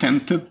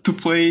attempted to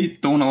play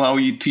don't allow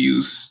you to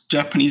use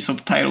Japanese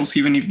subtitles,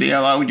 even if they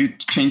allow you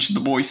to change the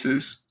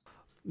voices.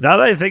 Now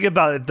that I think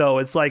about it, though,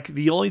 it's like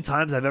the only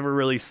times I've ever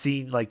really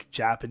seen like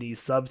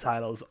Japanese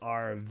subtitles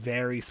are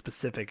very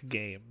specific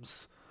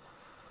games.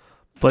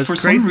 But for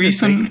some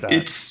reason,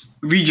 it's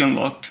region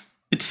locked.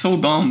 It's so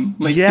dumb.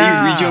 Like they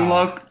region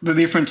lock the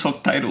different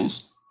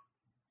subtitles.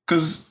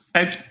 Because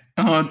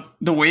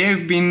the way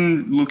I've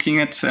been looking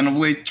at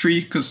Xenoblade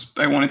 3, because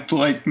I wanted to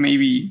like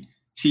maybe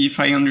see if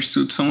I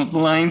understood some of the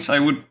lines, I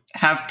would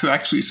have to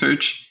actually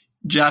search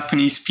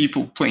Japanese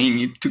people playing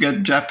it to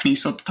get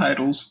Japanese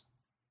subtitles.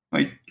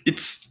 Like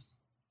it's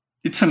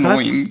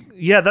annoying.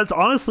 That's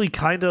honestly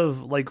kind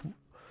of like,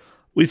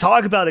 we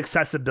talk about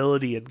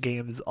accessibility in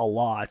games a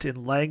lot,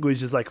 and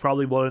language is like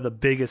probably one of the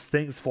biggest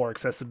things for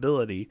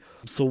accessibility.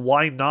 So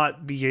why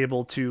not be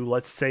able to,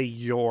 let's say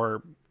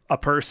you're a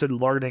person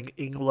learning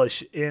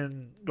English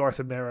in North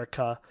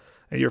America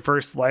and your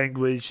first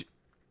language,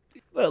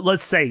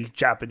 let's say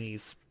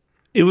Japanese.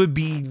 It would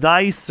be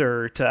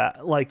nicer to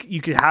like,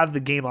 you could have the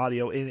game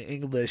audio in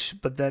English,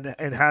 but then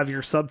and have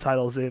your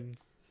subtitles in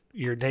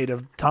your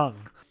native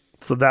tongue.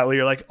 So that way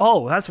you're like,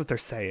 oh, that's what they're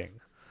saying.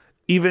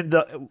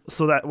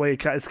 So that way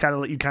it's kind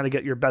of like you kind of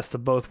get your best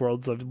of both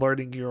worlds of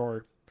learning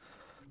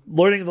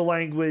the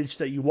language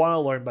that you want to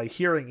learn by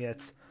hearing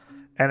it,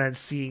 and then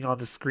seeing on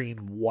the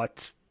screen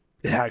what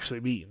it actually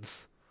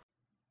means.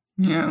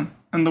 Yeah,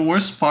 and the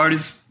worst part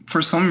is,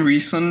 for some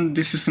reason,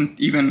 this isn't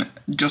even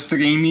just a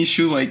game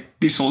issue. Like,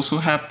 this also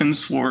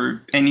happens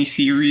for any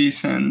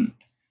series and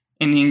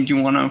anything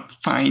you want to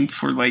find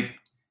for, like,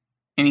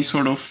 any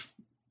sort of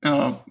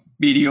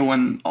video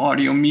and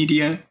audio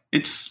media.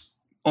 It's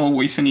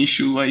always an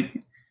issue.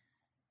 Like,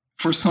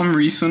 for some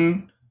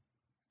reason,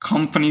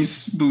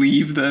 companies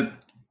believe that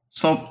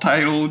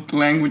subtitled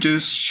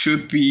languages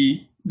should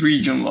be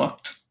region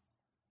locked,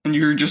 and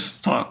you're just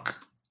stuck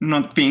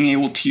not being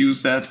able to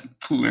use that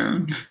to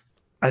learn.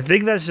 I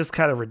think that's just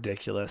kind of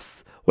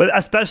ridiculous,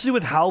 especially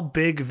with how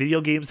big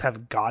video games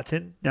have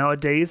gotten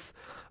nowadays,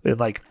 and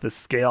like the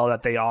scale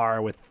that they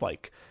are, with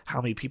like how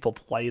many people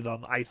play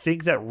them. I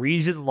think that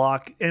region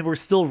lock, and we're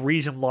still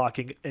region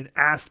locking an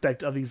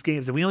aspect of these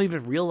games, and we don't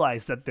even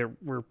realize that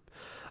we're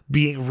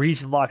being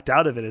region locked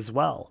out of it as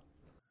well.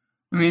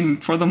 I mean,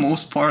 for the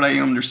most part, I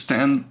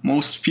understand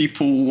most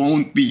people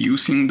won't be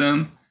using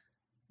them,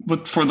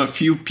 but for the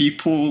few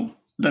people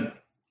that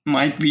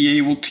might be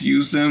able to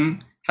use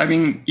them,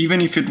 having,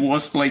 even if it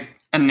was like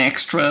an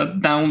extra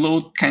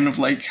download, kind of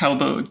like how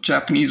the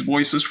Japanese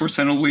voices for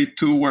Xenoblade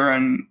 2 were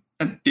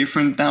a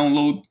different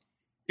download,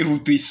 it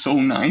would be so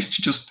nice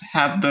to just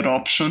have that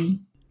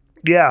option.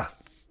 Yeah,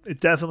 it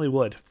definitely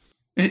would.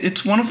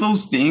 It's one of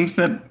those things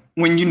that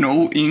when you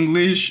know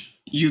English,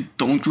 you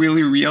don't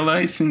really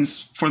realize,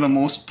 since for the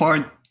most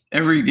part,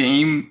 every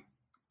game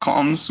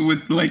comes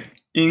with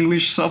like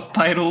English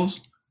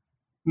subtitles.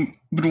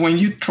 But when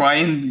you try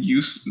and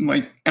use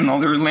like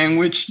another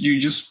language, you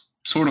just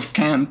sort of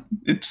can't.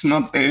 It's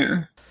not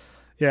there.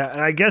 Yeah,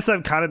 and I guess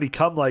I've kind of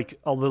become like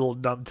a little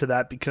numb to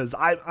that because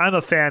I'm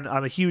a fan.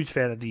 I'm a huge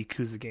fan of the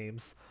Yakuza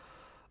games,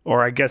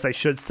 or I guess I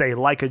should say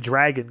Like a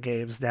Dragon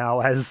games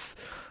now, as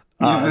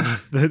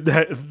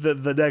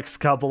the next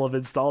couple of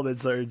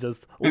installments are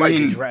just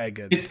a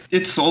Dragon.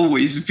 It's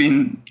always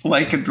been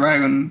Like a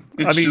Dragon.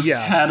 It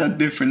had a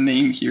different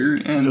name here,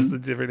 and just a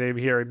different name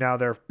here, and now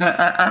they're.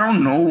 I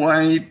don't know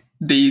why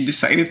they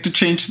decided to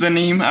change the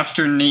name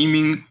after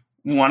naming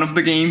one of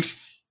the games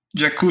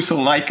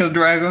Yakuza Like a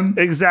Dragon.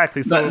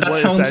 Exactly. So that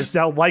sounds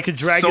now Like a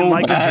Dragon, so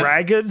Like bad. A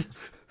Dragon.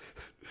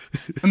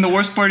 And the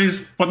worst part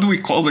is, what do we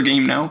call the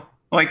game now?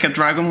 Like a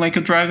Dragon, Like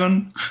a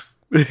Dragon.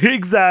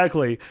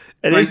 Exactly.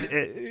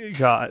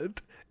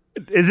 God.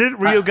 Isn't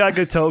Ryuga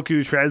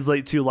Gotoku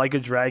translate to Like a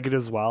Dragon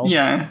as well?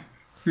 Yeah.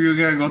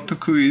 Ryuga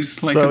Gotoku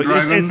is Like a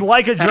Dragon. It's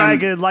Like a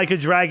Dragon, Like a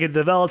Dragon,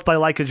 developed by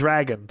Like a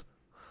Dragon.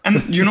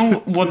 And you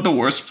know what the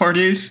worst part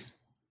is?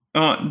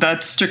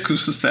 That's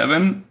Yakuza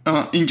 7.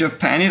 In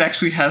Japan, it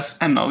actually has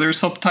another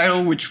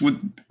subtitle, which would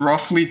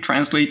roughly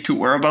translate to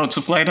Whereabouts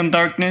of Light and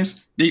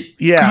Darkness. They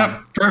could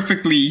have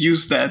perfectly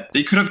used that.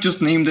 They could have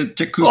just named it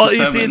Yakuza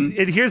 7. See,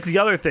 and here's the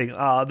other thing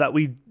like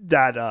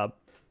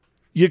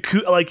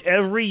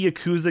every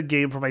Yakuza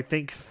game from I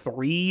think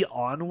 3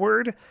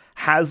 onward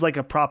has like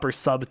a proper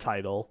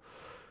subtitle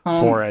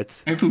for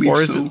it. I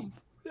believe so.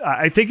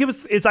 I think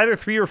it's either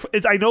 3 or 4.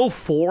 I know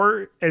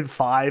 4 and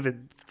 5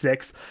 and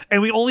 6,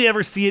 and we only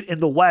ever see it in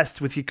the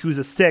West with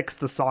Yakuza 6,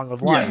 The Song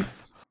of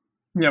Life.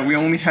 Yeah, we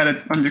only had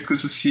it on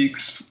Yakuza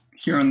 6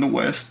 here in the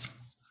West,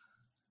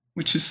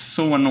 which is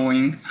so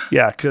annoying.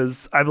 Yeah,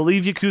 because I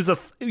believe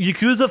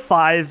Yakuza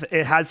 5,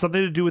 it had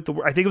something to do with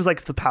I think it was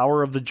like the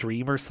power of the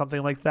dream or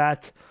something like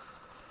that.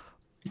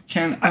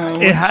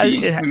 It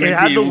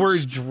had the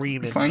word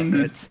dream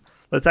in it.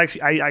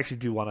 I actually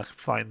do want to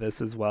find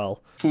this as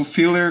well.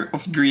 Fulfiller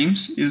of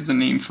Dreams is the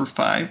name for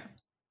 5.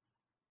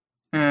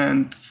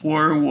 And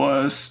 4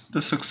 was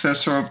the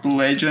successor of the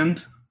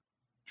legend.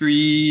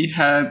 3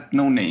 had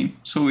no name.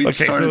 So it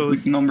started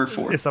with number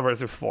 4. It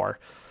started with 4.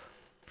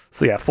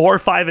 So yeah, 4,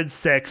 5, and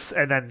 6,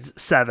 and then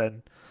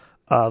 7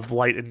 of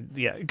Light and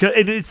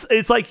And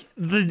it's like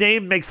the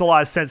name makes a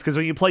lot of sense because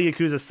when you play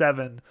Yakuza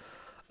 7,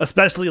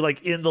 especially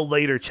like in the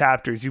later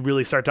chapters, you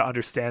really start to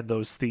understand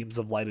those themes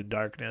of light and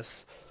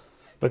darkness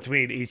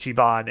between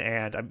Ichiban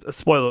and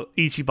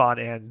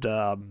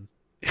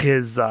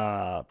his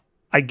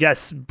I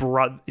guess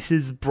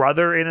his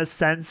brother in a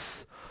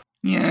sense.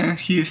 Yeah,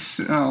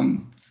 his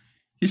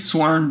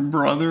sworn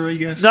brother, I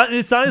guess.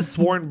 It's not his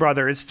sworn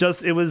brother. It's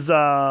just it was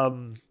what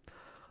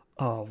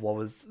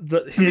was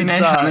I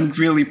haven't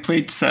really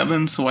played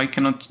 7, so I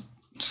cannot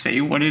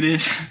say what it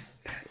is.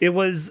 It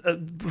was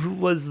who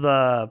was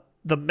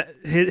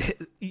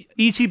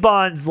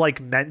Ichiban's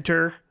like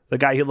mentor, the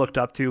guy he looked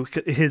up to,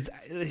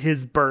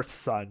 his birth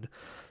son.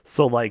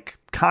 So like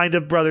kind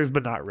of brothers,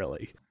 but not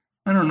really.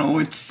 I don't know.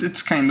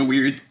 It's kind of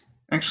weird.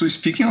 Actually,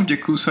 speaking of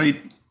Yakuza,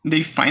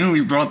 they finally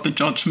brought the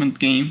Judgment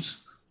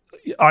games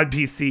on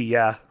PC.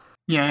 Yeah.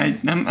 Yeah,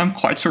 I'm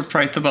quite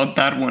surprised about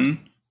that one,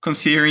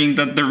 considering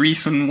that the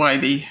reason why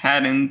they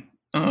hadn't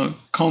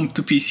come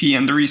to PC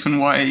and the reason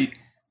why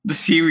the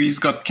series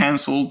got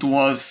cancelled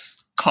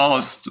was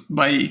caused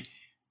by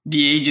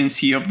the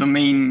agency of the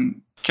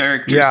main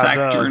character's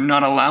actor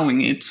not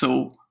allowing it.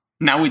 So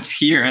now it's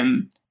here,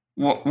 and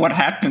what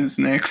happens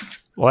next?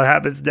 What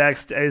happens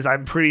next is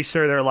I'm pretty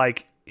sure they're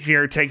like,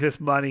 here, take this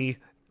money.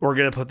 We're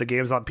going to put the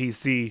games on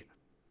PC.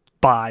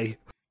 Bye.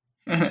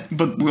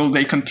 But will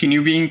they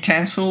continue being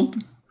canceled?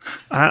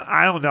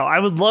 I don't know. I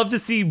would love to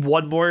see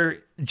one more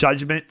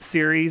Judgment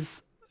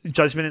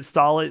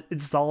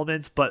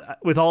installment, but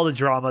with all the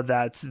drama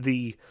that's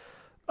the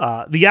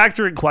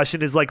actor in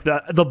question is like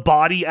the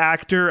body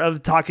actor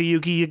of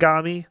Takayuki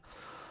Yagami.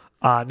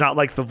 Not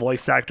like the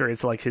voice actor.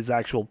 It's like his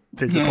actual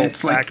physical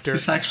it's like actor.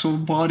 His actual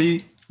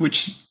body,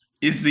 which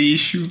is the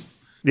issue.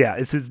 Yeah,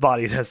 it's his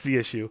body that's the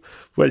issue,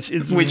 which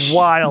is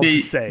wild to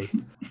say.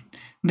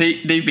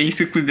 They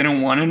basically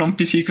didn't want it on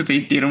PC because they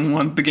didn't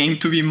want the game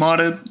to be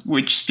modded,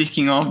 which,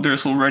 speaking of,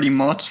 there's already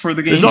mods for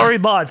the game. There's already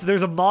mods.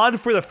 There's a mod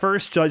for the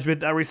first Judgment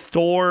that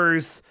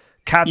restores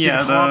Captain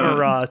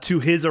Hamura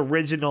to his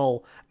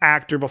original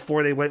actor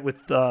before they went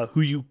with who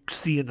you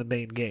see in the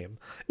main game,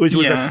 which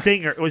was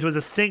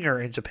a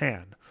singer in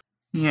Japan.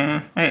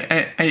 Yeah,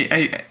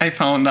 I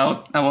found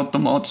out about the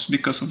mods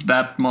because of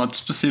that mod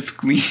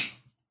specifically.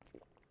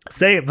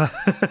 Same.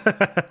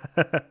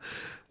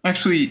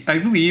 Actually, I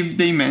believe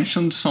they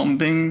mentioned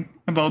something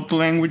about the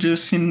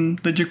languages in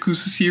the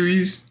Yakuza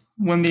series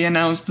when they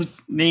announced the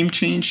name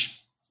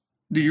change.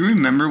 Do you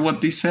remember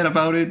what they said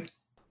about it?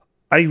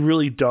 I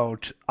really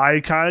don't.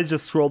 I kind of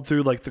just scrolled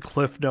through like the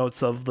cliff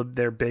notes of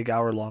their big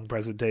hour-long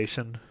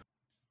presentation.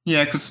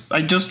 Yeah, because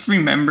I just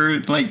remember,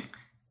 like,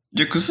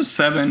 Yakuza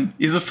 7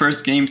 is the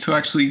first game to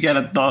actually get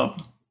a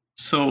dub.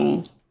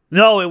 So,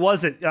 No, it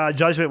wasn't.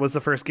 Judgment was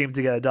the first game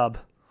to get a dub.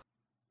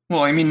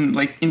 well, I mean,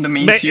 like, in the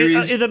main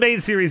series, In the main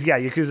series, yeah,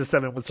 Yakuza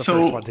 7 was the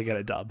first one to get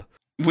a dub.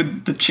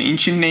 with the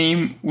change in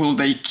name, will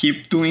they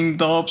keep doing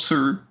dubs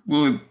or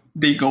will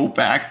they go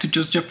back to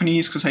just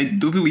Japanese? Because I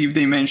do believe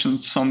they mentioned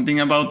something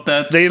about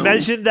that. They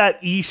mentioned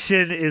that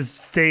Ishin is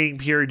staying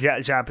pure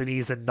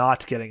Japanese and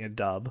not getting a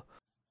dub.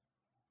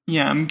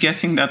 Yeah, I'm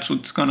guessing that's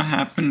what's gonna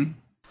happen.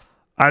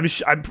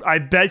 I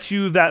bet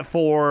you that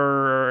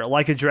for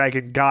Like a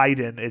Dragon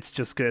Gaiden, it's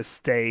just gonna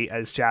stay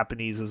as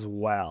Japanese as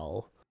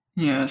well.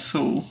 Yeah,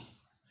 so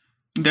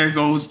there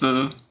goes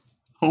the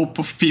hope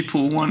of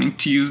people wanting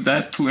to use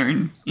that to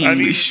learn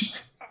English.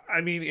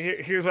 I mean,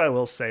 here's what I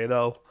will say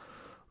though.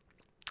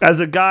 As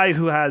a guy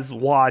who has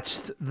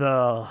watched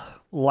the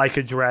Like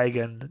a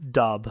Dragon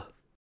dub,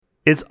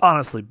 it's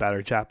honestly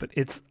better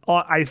Japanese.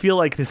 I feel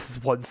like this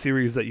is one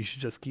series that you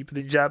should just keep it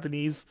in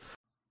Japanese.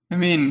 I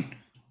mean,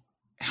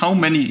 how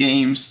many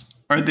games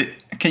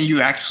can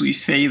you actually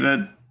say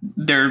that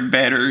they're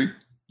better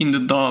in the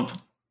dub?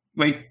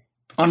 Like,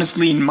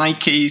 honestly, in my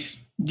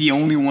case, the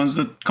only ones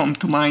that come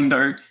to mind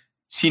are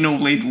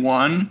Xenoblade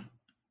 1,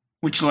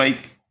 which,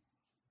 like,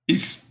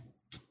 is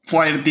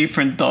quite a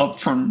different dub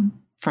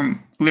from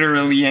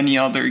literally any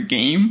other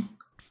game.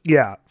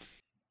 Yeah.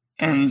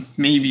 And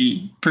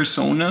maybe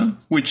Persona,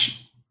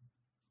 which,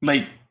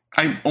 like,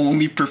 I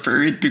only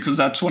prefer it because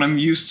that's what I'm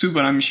used to,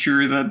 but I'm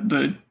sure that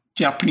the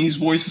Japanese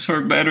voices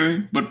are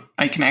better, but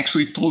I can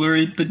actually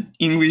tolerate the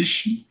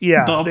English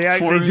dub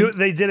for it.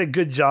 They did a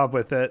good job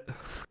with it.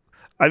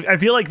 I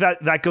feel like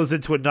that goes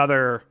into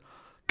another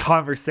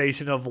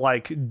conversation of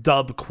like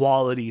dub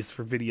qualities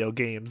for video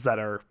games that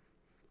are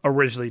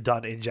originally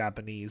done in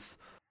Japanese.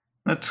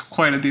 That's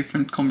quite a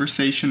different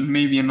conversation.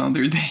 Maybe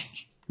another day.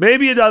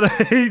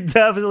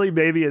 Definitely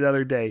maybe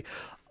another day.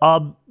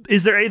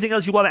 Is there anything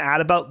else you want to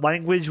add about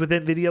language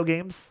within video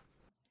games?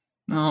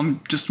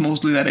 Just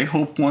mostly that I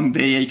hope one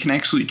day I can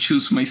actually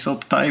choose my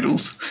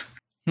subtitles.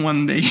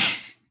 One day.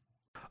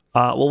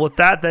 Well, with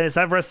that, then it's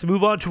time for us to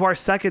move on to our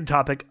second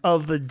topic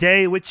of the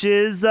day, which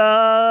is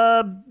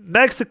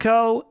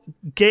Mexico,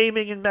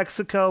 gaming in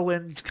Mexico,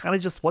 and kind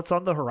of just what's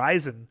on the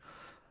horizon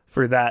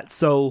for that.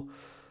 So,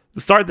 to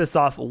start this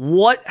off,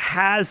 what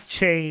has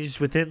changed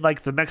within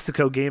like the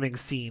Mexico gaming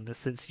scene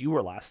since you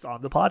were last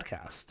on the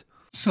podcast?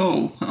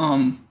 So,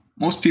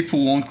 most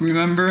people won't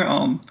remember.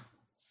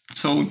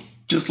 So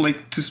just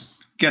like to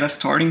get a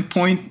starting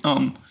point,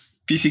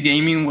 PC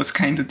gaming was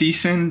kind of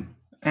decent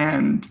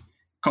and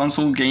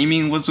console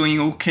gaming was doing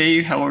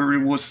okay. However,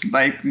 it was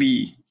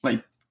slightly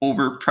like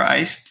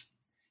overpriced.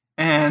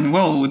 And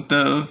well, with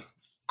the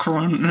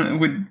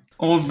with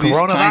all of this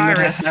time that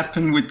has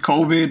happened with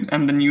COVID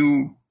and the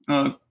new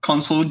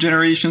console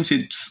generations,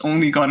 it's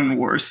only gotten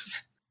worse.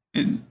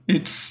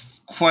 It's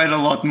quite a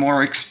lot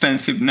more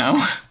expensive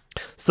now.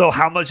 So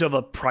how much of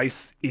a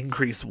price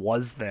increase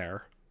was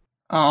there?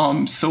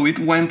 So it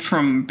went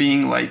from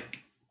being like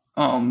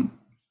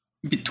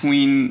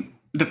between,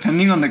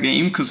 depending on the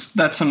game, because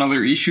that's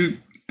another issue.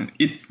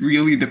 It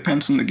really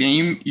depends on the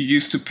game. You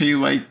used to pay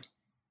like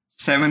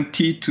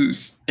 $70 to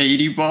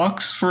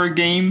 $80 for a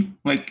game,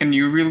 like a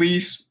new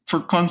release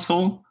for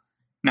console.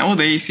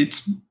 Nowadays,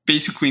 it's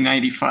basically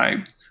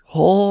 $95.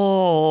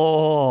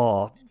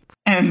 Oh.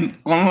 And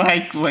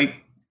unlike like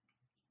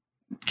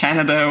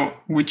Canada,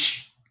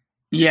 which,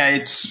 yeah,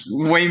 it's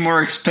way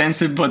more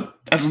expensive, but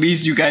at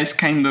least you guys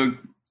kind of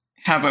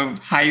have a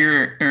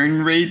higher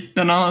earn rate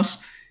than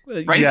us.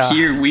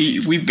 Here,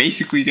 we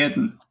basically get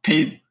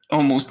paid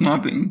almost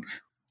nothing.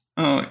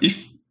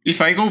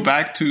 If I go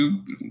back to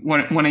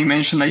when I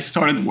mentioned I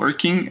started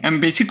working,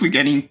 I'm basically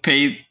getting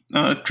paid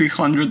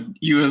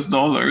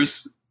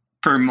 $300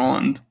 per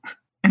month,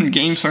 and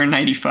games are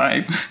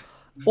 95.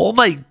 Oh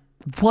my!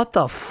 What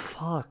the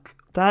fuck?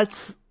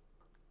 That's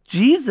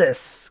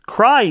Jesus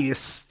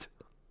Christ!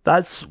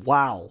 That's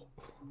wow.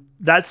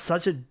 That's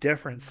such a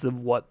difference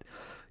than what,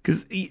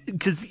 because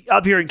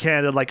up here in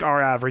Canada, like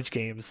our average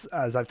games,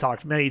 as I've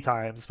talked many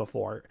times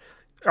before,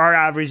 our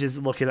average is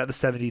looking at the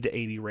 70 to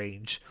 80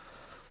 range.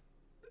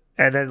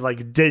 And then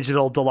like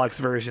digital deluxe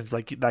versions,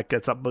 like that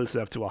gets up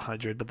mostly up to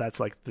 100, but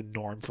that's like the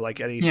norm for like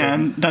anything. Yeah,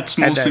 and that's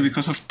mostly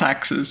because of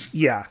taxes.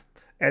 Yeah.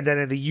 And then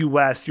in the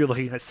US, you're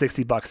looking at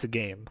 $60 a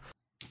game.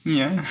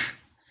 Yeah.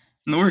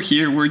 And over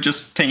here, we're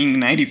just paying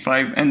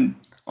 95. And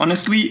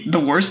honestly,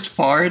 the worst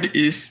part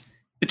is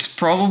it's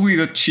probably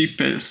the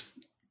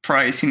cheapest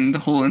price in the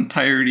whole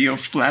entirety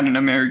of Latin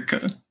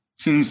America,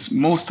 since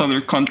most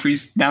other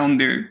countries down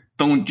there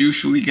don't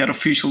usually get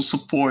official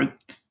support.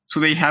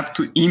 So they have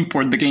to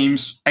import the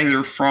games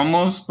either from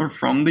us or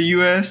from the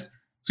US.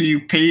 So you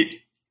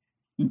pay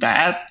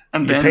that,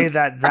 and You then pay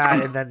that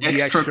and then the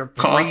extra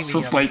costs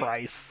premium of like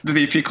price. the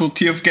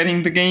difficulty of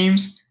getting the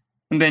games,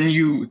 and then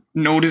you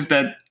notice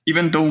that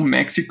even though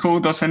Mexico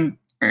doesn't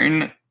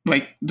earn,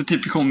 like the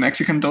typical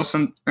Mexican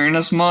doesn't earn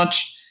as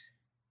much,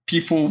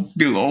 people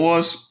below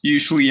us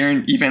usually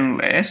earn even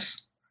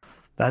less.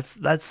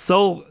 That's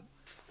so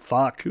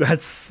fuck.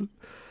 That's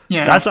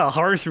a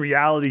harsh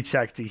reality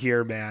check to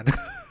hear, man.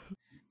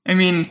 I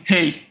mean,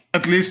 hey,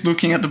 at least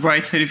looking at the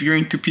bright side, if you're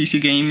into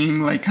PC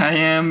gaming like I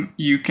am,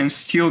 you can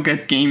still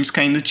get games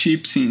kind of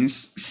cheap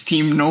since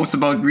Steam knows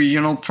about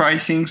regional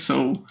pricing.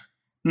 So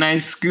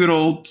nice, good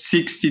old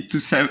 $60 to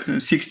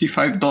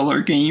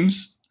 $65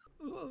 games.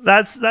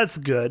 That's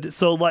good.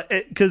 So like,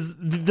 because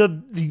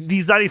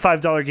these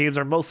 $95 games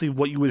are mostly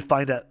what you would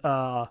find at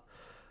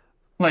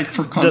like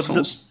for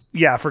consoles.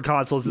 For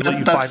consoles is what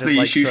you that's find. The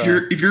at, issue.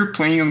 Like, if you're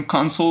playing on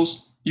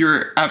consoles,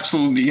 you're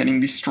absolutely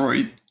getting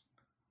destroyed.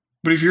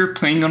 But if you're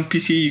playing on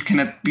PC, you can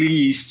at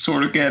least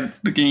sort of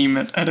get the game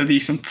at a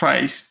decent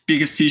price.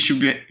 Biggest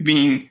issue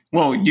being,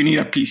 well, you need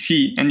a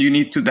PC and you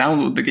need to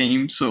download the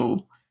game.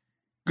 So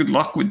good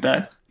luck with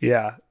that.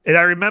 Yeah, and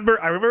I remember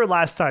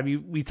last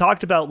time we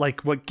talked about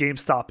like what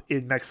GameStop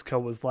in Mexico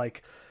was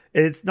like.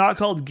 And it's not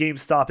called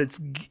GameStop; it's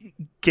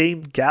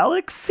Game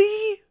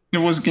Galaxy. There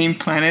was Game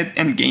Planet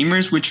and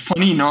Gamers, which,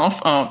 funny enough,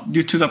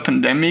 due to the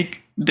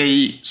pandemic,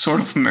 they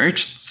sort of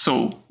merged.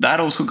 So that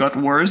also got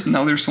worse.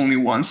 Now there's only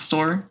one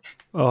store.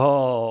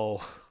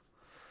 Oh,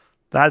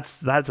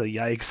 that's a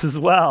yikes as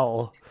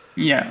well.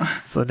 Yeah.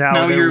 So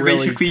now they're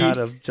really kind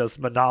of just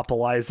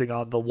monopolizing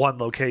on the one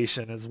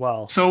location as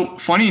well. So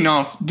funny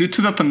enough, due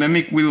to the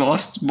pandemic, we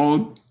lost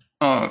both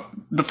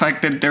the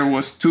fact that there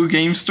was 2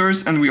 game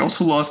stores, and we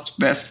also lost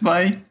Best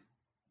Buy.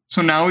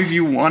 So now if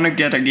you want to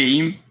get a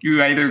game,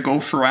 you either go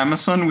for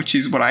Amazon, which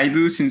is what I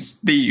do, since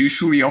they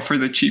usually offer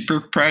the cheaper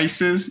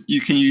prices.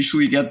 You can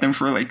usually get them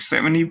for like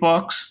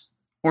 $70,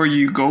 or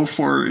you go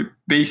for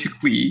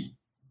basically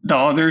the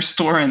other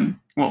store, and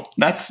well,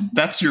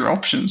 that's your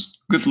options.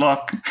 Good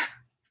luck.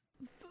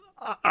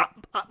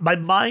 My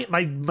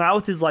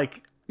mouth is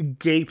like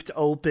gaped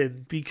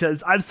open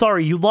because I'm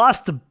sorry, you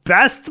lost to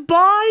Best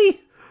Buy?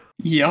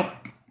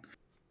 Yep.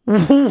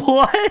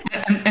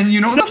 What? And you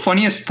know the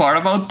funniest part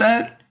about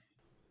that?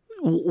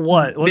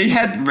 What? They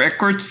had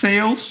record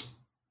sales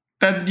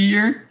that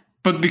year,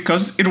 but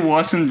because it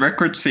wasn't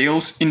record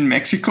sales in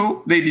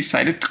Mexico, they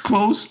decided to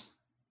close.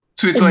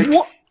 So it's like,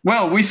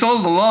 well, we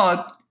sold a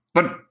lot,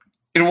 but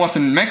it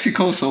wasn't in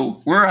Mexico,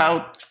 so we're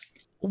out.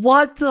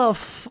 What the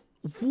fuck?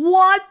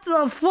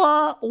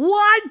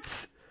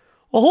 What?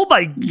 Oh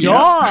my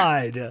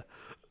god. Yeah.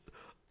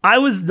 I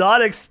was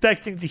not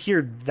expecting to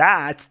hear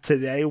that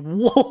today.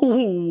 Whoa,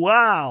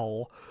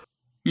 wow.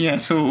 Yeah,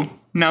 so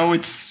now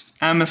it's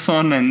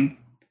Amazon, and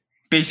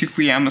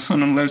basically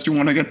Amazon unless you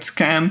want to get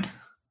scammed.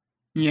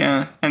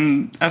 Yeah,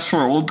 and as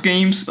for old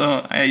games,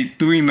 I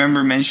do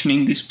remember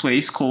mentioning this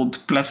place called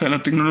Plaza de la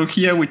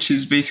Tecnología, which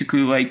is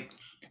basically like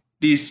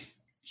this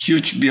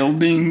huge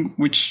building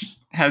which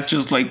has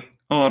just like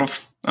a lot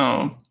of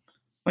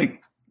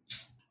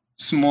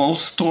small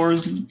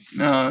stores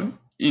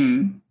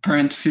in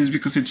parentheses,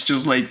 because it's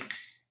just like,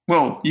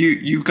 well,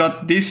 you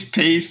got this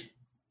space,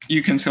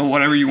 you can sell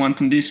whatever you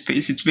want in this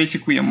space. It's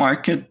basically a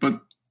market,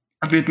 but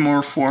a bit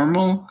more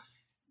formal.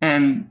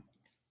 And,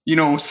 you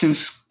know,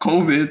 since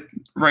COVID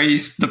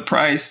raised the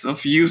price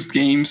of used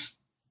games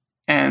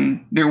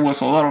and there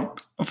was a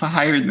lot of a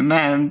higher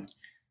demand,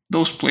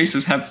 those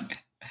places have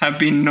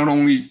been not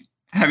only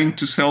having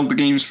to sell the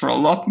games for a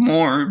lot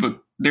more, but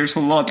there's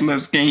a lot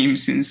less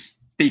games since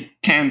they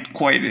can't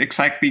quite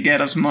exactly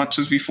get as much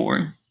as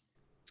before.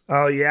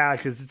 Oh, yeah,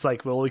 because it's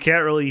like, well, we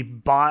can't really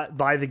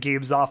buy the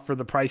games off for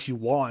the price you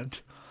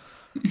want.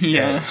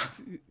 Yeah.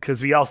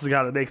 Because we also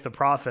got to make the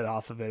profit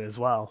off of it as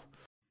well.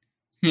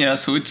 Yeah,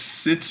 so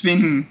it's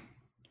been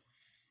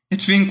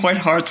quite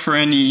hard for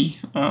any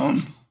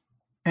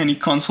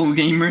console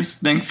gamers.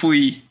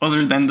 Thankfully,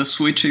 other than the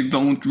Switch, I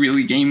don't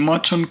really game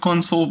much on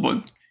console,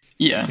 but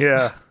yeah.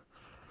 Yeah.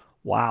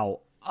 Wow.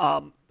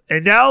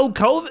 And now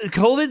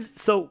COVID.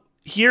 So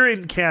here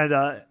in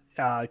Canada,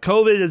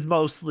 COVID is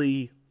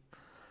mostly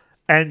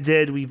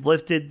ended. We've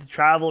lifted the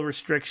travel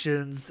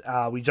restrictions.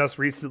 We just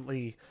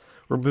recently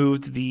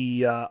removed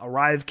the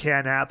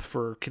ArriveCan app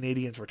for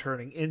Canadians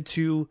returning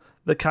into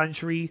the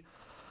country.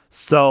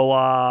 So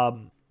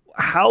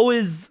how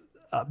is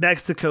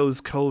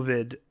Mexico's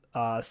COVID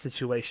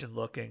situation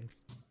looking?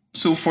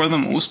 So for the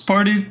most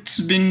part, it's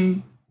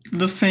been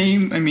the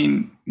same. I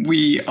mean,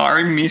 we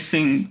are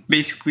missing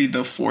basically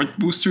the 4th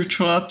booster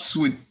shots,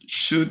 which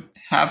should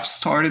have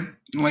started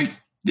like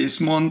this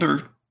month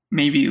or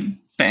maybe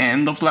the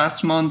end of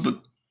last month. But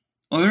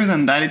other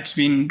than that, it's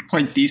been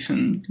quite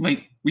decent.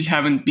 Like, we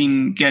haven't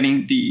been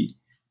getting the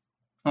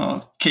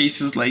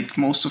cases like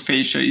most of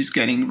Asia is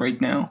getting right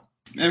now.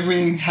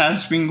 Everything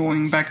has been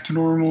going back to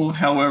normal.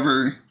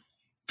 However,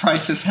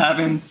 prices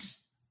haven't.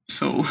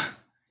 So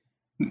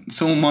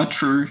much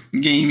for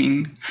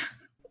gaming.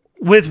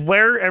 With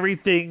where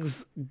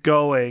everything's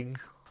going,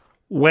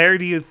 where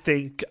do you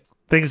think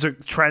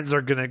trends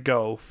are going to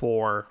go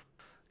for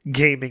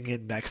gaming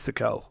in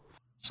Mexico?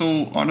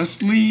 So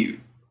honestly,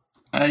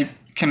 I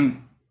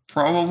can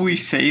probably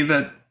say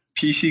that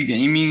PC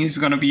gaming is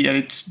going to be at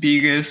its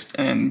biggest,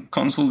 and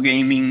console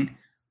gaming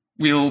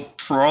will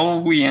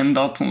probably end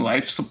up on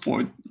life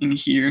support in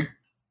here,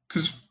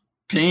 because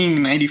paying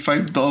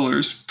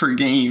 $95 per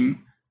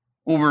game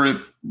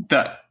over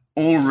that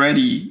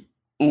already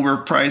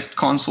overpriced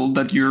console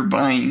that you're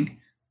buying,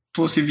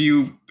 plus if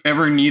you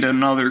ever need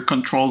another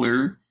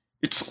controller,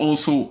 it's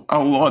also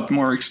a lot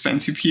more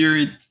expensive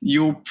here.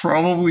 You'll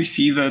probably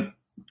see that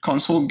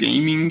console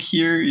gaming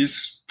here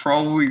is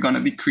probably going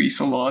to decrease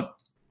a lot.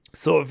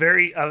 So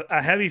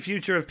a heavy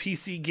future of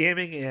PC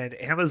gaming and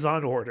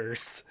Amazon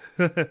orders.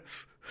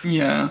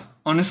 Yeah,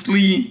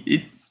 honestly,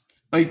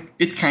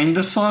 it kind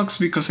of sucks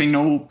because I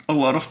know a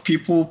lot of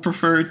people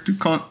prefer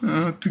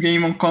to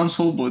game on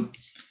console, but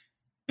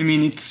I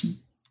mean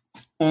it's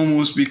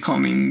almost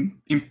becoming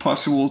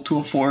impossible to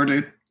afford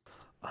it.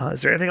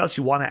 Is there anything else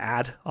you want to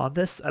add on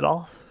this at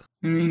all?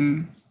 I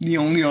mean, the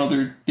only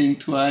other thing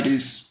to add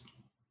is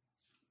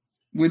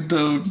with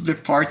the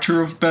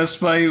departure of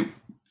Best Buy,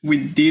 we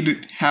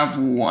did have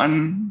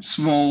one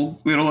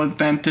small little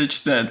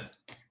advantage that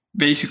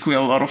basically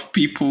a lot of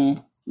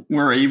people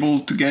were able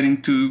to get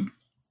into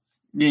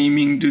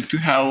gaming due to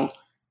how,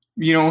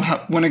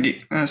 when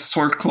a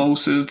store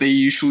closes, they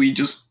usually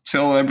just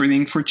sell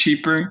everything for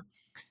cheaper.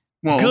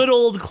 Well, good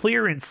old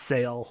clearance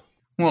sale.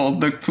 Well,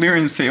 the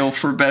clearance sale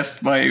for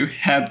Best Buy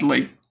had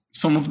like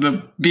some of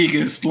the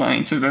biggest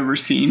lines I've ever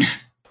seen.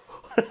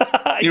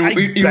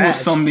 It was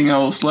something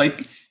else.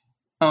 Like,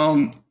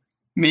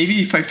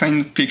 maybe if I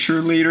find a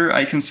picture later,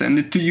 I can send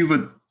it to you.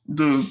 But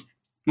the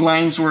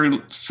lines were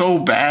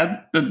so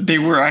bad that they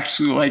were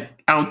actually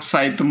like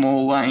outside the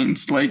mall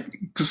lines. Like,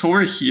 because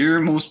over here,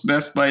 most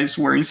Best Buys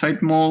were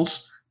inside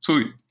malls,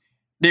 so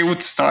they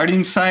would start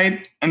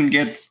inside and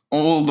get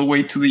all the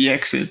way to the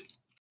exit.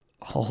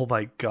 Oh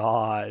my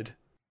god.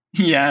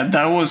 Yeah,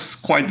 that was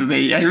quite the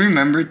day. I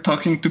remember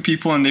talking to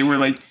people and they were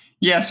like,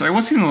 yeah, so I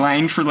was in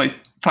line for like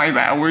 5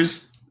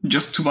 hours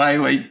just to buy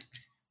like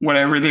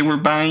whatever they were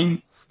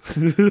buying.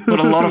 But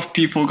a lot of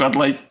people got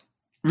like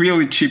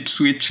really cheap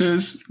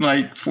Switches,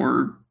 like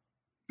for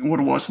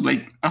what was it,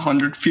 like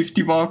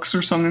 $150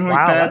 or something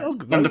like that.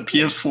 And the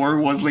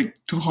PS4 was like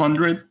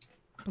 $200.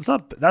 That's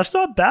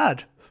not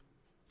bad.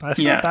 That's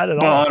not bad at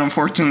all. But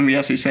unfortunately,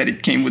 as I said,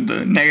 it came with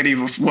the negative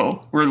of,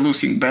 well, we're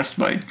losing Best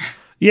Buy.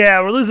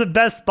 Yeah, we're losing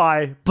Best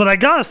Buy, but I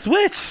got a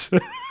Switch.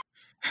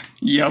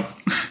 Yep.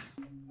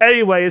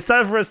 Anyway, it's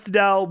time for us to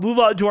now move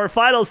on to our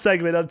final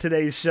segment of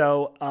today's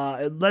show,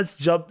 and let's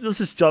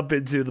just jump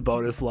into the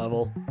bonus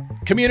level.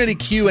 Community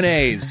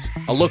Q&As,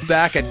 a look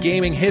back at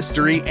gaming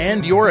history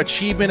and your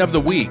achievement of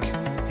the week.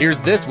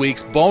 Here's this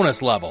week's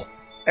bonus level.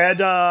 And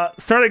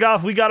starting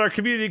off, we got our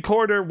community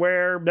corner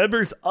where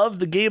members of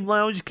the Game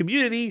Lounge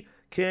community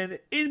can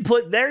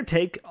input their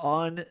take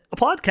on a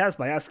podcast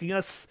by asking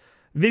us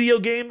video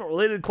game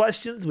related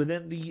questions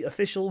within the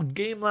official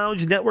Game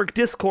Lounge Network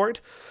Discord,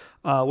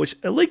 which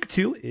a link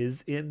to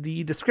is in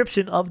the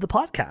description of the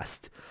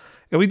podcast.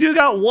 And we do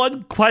got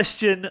one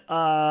question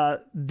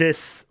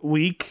this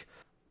week,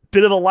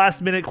 bit of a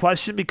last minute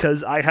question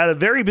because I had a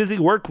very busy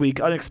work week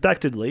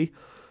unexpectedly.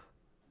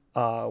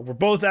 We're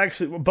both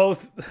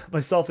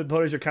myself and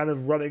Ponish are kind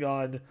of running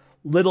on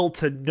little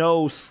to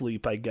no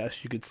sleep, I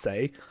guess you could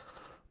say,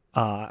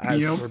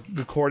 as we're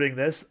recording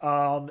this.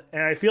 And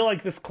I feel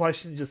like this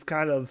question just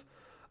kind of,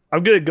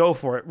 I'm going to go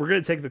for it. We're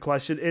going to take the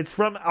question. It's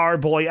from our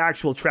boy,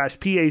 Actual Trash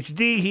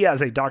PhD. He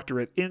has a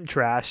doctorate in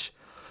trash.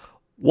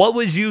 What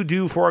would you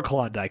do for a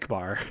Klondike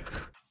bar?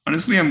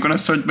 Honestly, I'm going to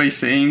start by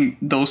saying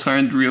those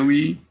aren't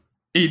really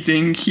a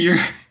thing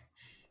here.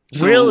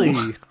 So,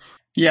 really?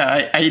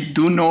 Yeah, I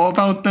do know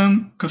about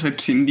them because I've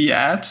seen the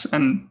ads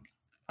and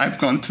I've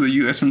gone to the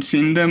US and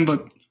seen them,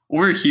 but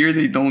over here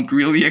they don't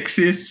really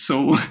exist,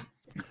 so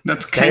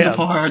that's kind of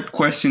a hard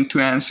question to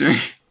answer.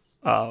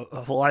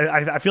 Well,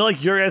 I feel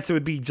like your answer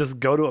would be just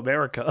go to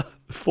America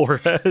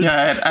for it.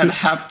 Yeah, I'd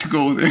have to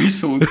go there,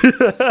 so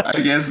I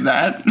guess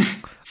that.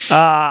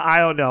 I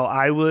don't know.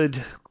 I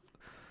would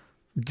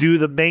do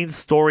the main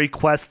story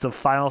quest of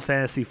Final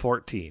Fantasy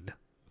XIV.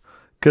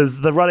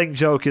 Because the running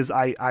joke is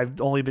I've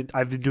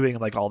been doing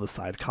like all the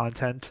side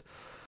content.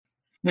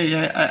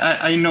 Yeah,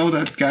 I know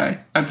that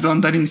guy. I've done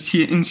that in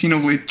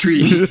Xenoblade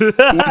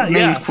 3.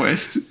 Main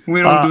quest.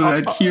 We don't do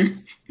that here.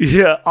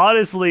 Yeah,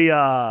 honestly,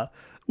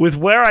 with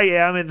where I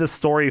am in the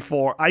story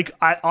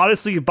I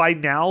honestly, by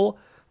now,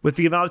 with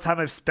the amount of time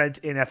I've spent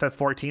in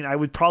FF14, I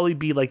would probably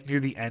be like near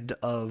the end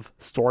of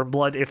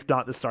Stormblood, if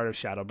not the start of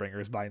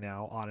Shadowbringers by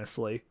now,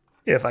 honestly.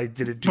 If I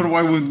didn't do But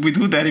why would we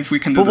do that if we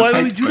can do the side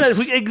quests? But why would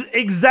we do that?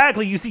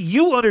 Exactly. You see,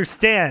 you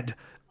understand.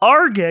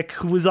 Argic,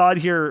 who was on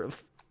here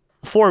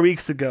 4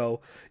 weeks ago,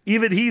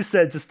 even he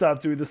said to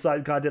stop doing the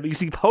side content. But you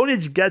see,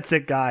 Ponage gets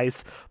it,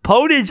 guys.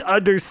 Ponage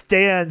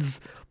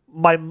understands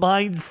my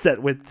mindset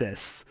with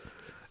this.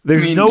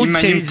 There's no change.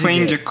 Imagine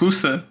playing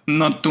Yakuza,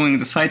 not doing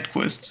the side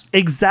quests.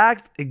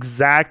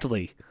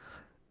 Exactly.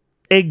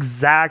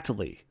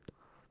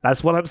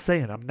 That's what I'm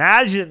saying.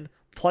 Imagine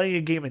playing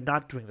a game and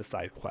not doing the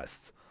side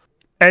quests.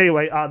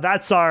 Anyway,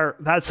 that's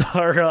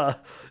our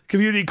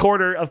community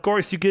corner. Of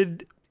course, you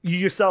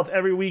yourself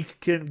every week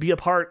can be a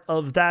part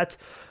of that.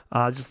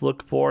 Just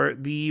look for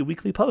the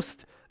weekly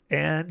post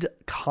and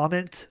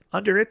comment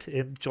under it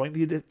and join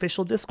the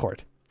official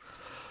Discord.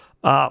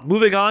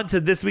 Moving on to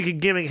This Week in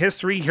Gaming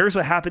History, here's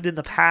what happened in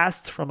the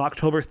past from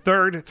October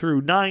 3rd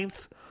through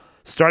 9th.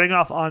 Starting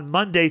off on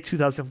Monday,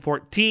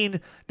 2014,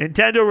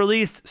 Nintendo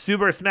released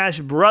Super Smash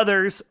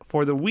Bros.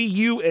 For the Wii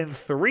U and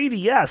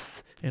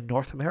 3DS in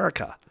North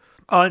America.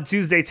 On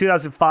Tuesday,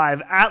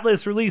 2005,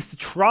 Atlas released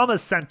Trauma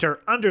Center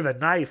Under the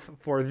Knife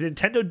for the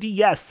Nintendo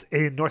DS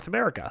in North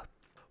America.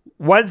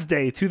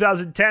 Wednesday,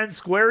 2010,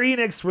 Square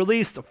Enix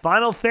released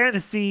Final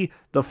Fantasy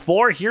The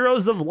Four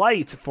Heroes of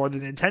Light for the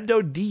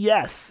Nintendo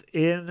DS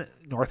in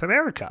North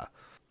America.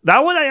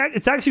 That one,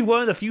 it's actually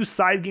one of the few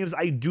side games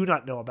I do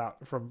not know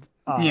about from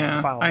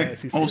Final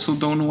Fantasy series. I also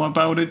don't know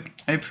about it.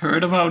 I've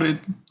heard about it,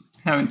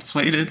 haven't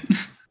played it.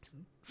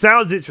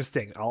 Sounds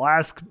interesting. I'll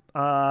ask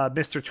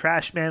Mr.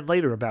 Trashman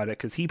later about it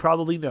because he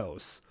probably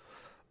knows.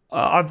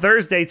 On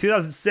Thursday,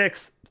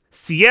 2006,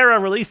 Sierra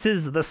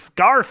releases the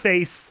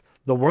Scarface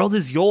The World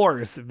Is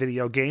Yours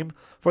video game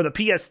for the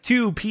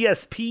PS2,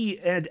 PSP,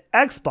 and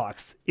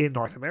Xbox in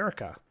North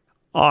America.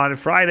 On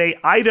Friday,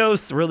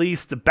 Eidos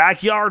released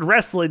Backyard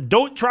Wrestling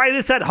Don't Try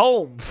This at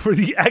Home for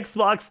the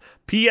Xbox,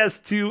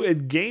 PS2,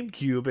 and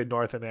GameCube in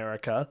North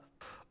America.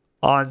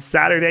 On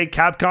Saturday,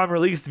 Capcom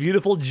released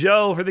Beautiful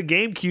Joe for the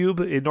GameCube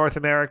in North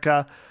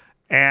America.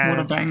 And what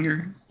a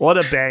banger. What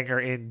a banger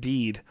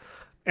indeed.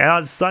 And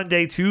on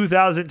Sunday,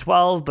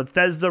 2012,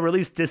 Bethesda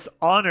released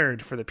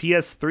Dishonored for the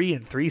PS3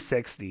 and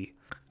 360.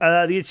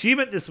 The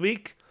achievement this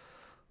week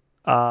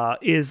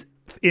is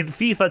in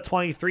FIFA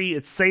 23.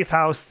 It's Safe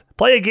House.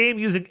 Play a game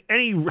using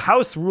any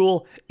house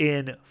rule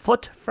in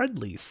Foot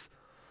Friendlies.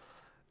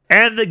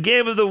 And the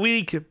game of the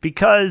week,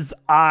 because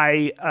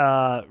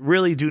I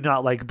really do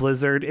not like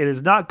Blizzard, it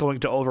is not going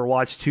to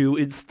Overwatch 2.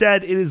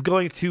 Instead, it is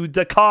going to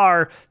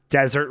Dakar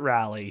Desert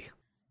Rally.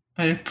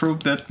 I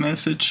approve that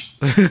message.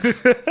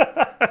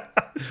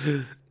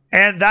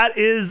 And that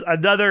is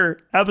another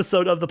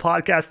episode of the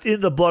podcast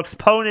in the books.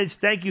 Ponage,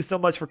 thank you so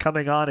much for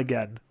coming on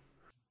again.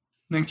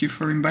 Thank you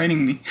for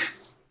inviting me.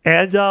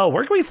 And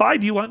where can we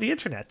find you on the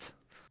internet?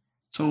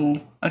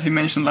 So, as you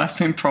mentioned last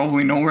time,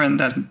 probably nowhere, and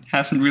that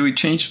hasn't really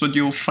changed, but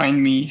you'll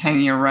find me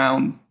hanging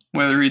around,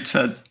 whether it's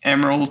at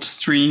Emerald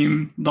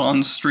Stream,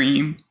 Dawn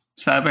Stream,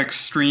 Sabex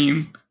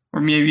Stream, or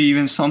maybe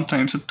even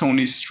sometimes at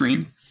Tony's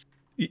Stream.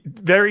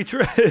 Very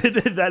true.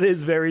 That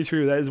is very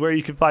true. That is where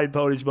you can find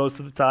Ponage most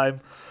of the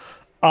time.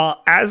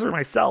 As for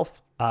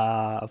myself,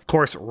 of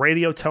course,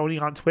 Radio Tony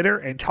on Twitter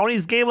and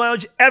Tony's Game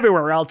Lounge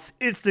everywhere else.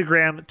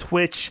 Instagram,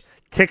 Twitch,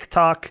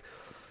 TikTok.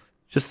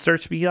 Just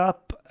search me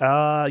up.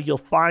 You'll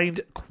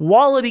find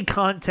quality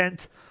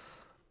content.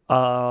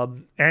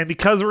 And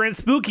because we're in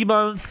Spooky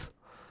Month,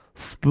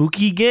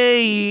 spooky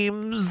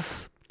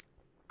games.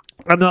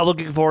 I'm not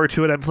looking forward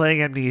to it. I'm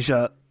playing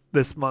Amnesia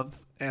this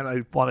month, and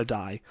I want to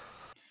die.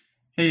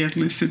 Hey, at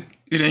least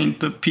it ain't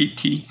the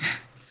PT.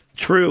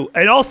 True.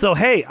 And also,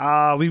 hey,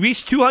 we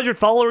reached 200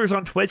 followers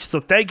on Twitch, so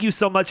thank you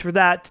so much for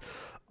that.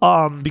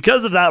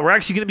 Because of that, we're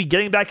actually going to be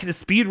getting back into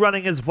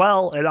speedrunning as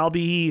well, and I'll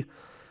be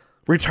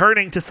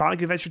returning to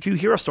Sonic Adventure 2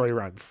 Hero Story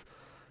runs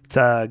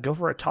to go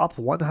for a top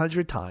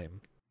 100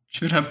 time.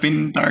 Should have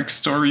been Dark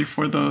Story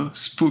for the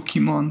spooky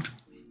month.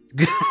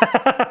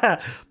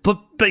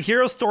 but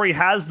Hero Story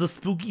has the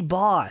spooky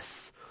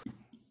boss.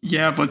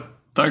 Yeah, but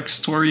Dark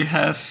Story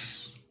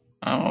has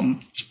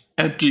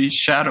Edgy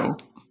Shadow.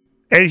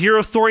 And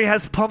Hero Story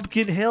has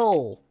Pumpkin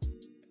Hill.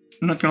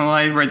 I'm not gonna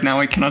lie, right now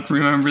I cannot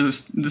remember the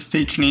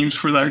stage names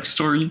for Dark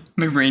Story.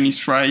 My brain is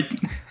fried.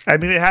 I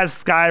mean, it has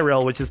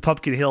Skyrail, which is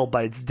Pumpkin Hill,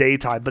 but it's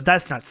daytime. But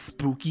that's not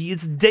spooky,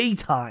 it's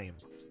daytime.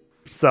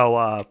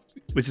 So,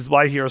 which is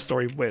why Hero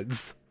Story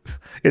wins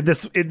in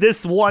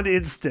this one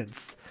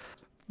instance.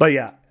 But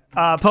yeah,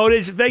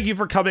 Ponage, thank you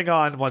for coming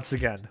on once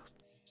again.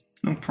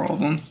 No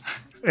problem.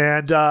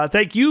 And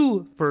thank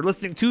you for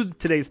listening to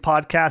today's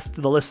podcast,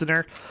 to the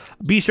listener.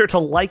 Be sure to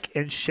like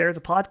and share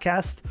the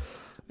podcast.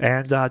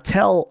 And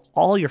tell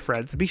all your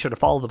friends. And be sure to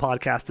follow the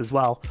podcast as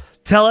well.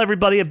 Tell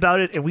everybody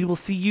about it. And we will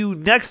see you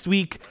next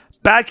week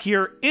back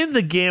here in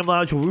the Game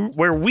Lounge,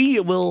 where we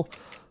will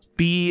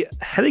be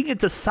heading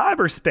into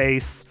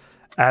cyberspace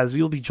as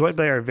we will be joined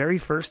by our very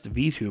first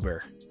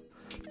VTuber.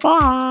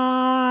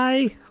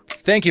 Bye!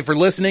 Thank you for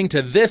listening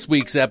to this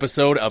week's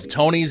episode of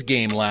Tony's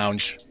Game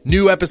Lounge.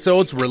 New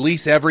episodes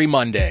release every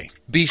Monday.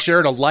 Be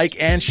sure to like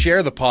and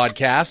share the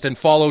podcast and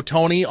follow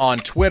Tony on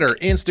Twitter,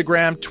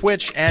 Instagram,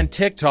 Twitch, and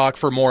TikTok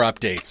for more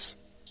updates.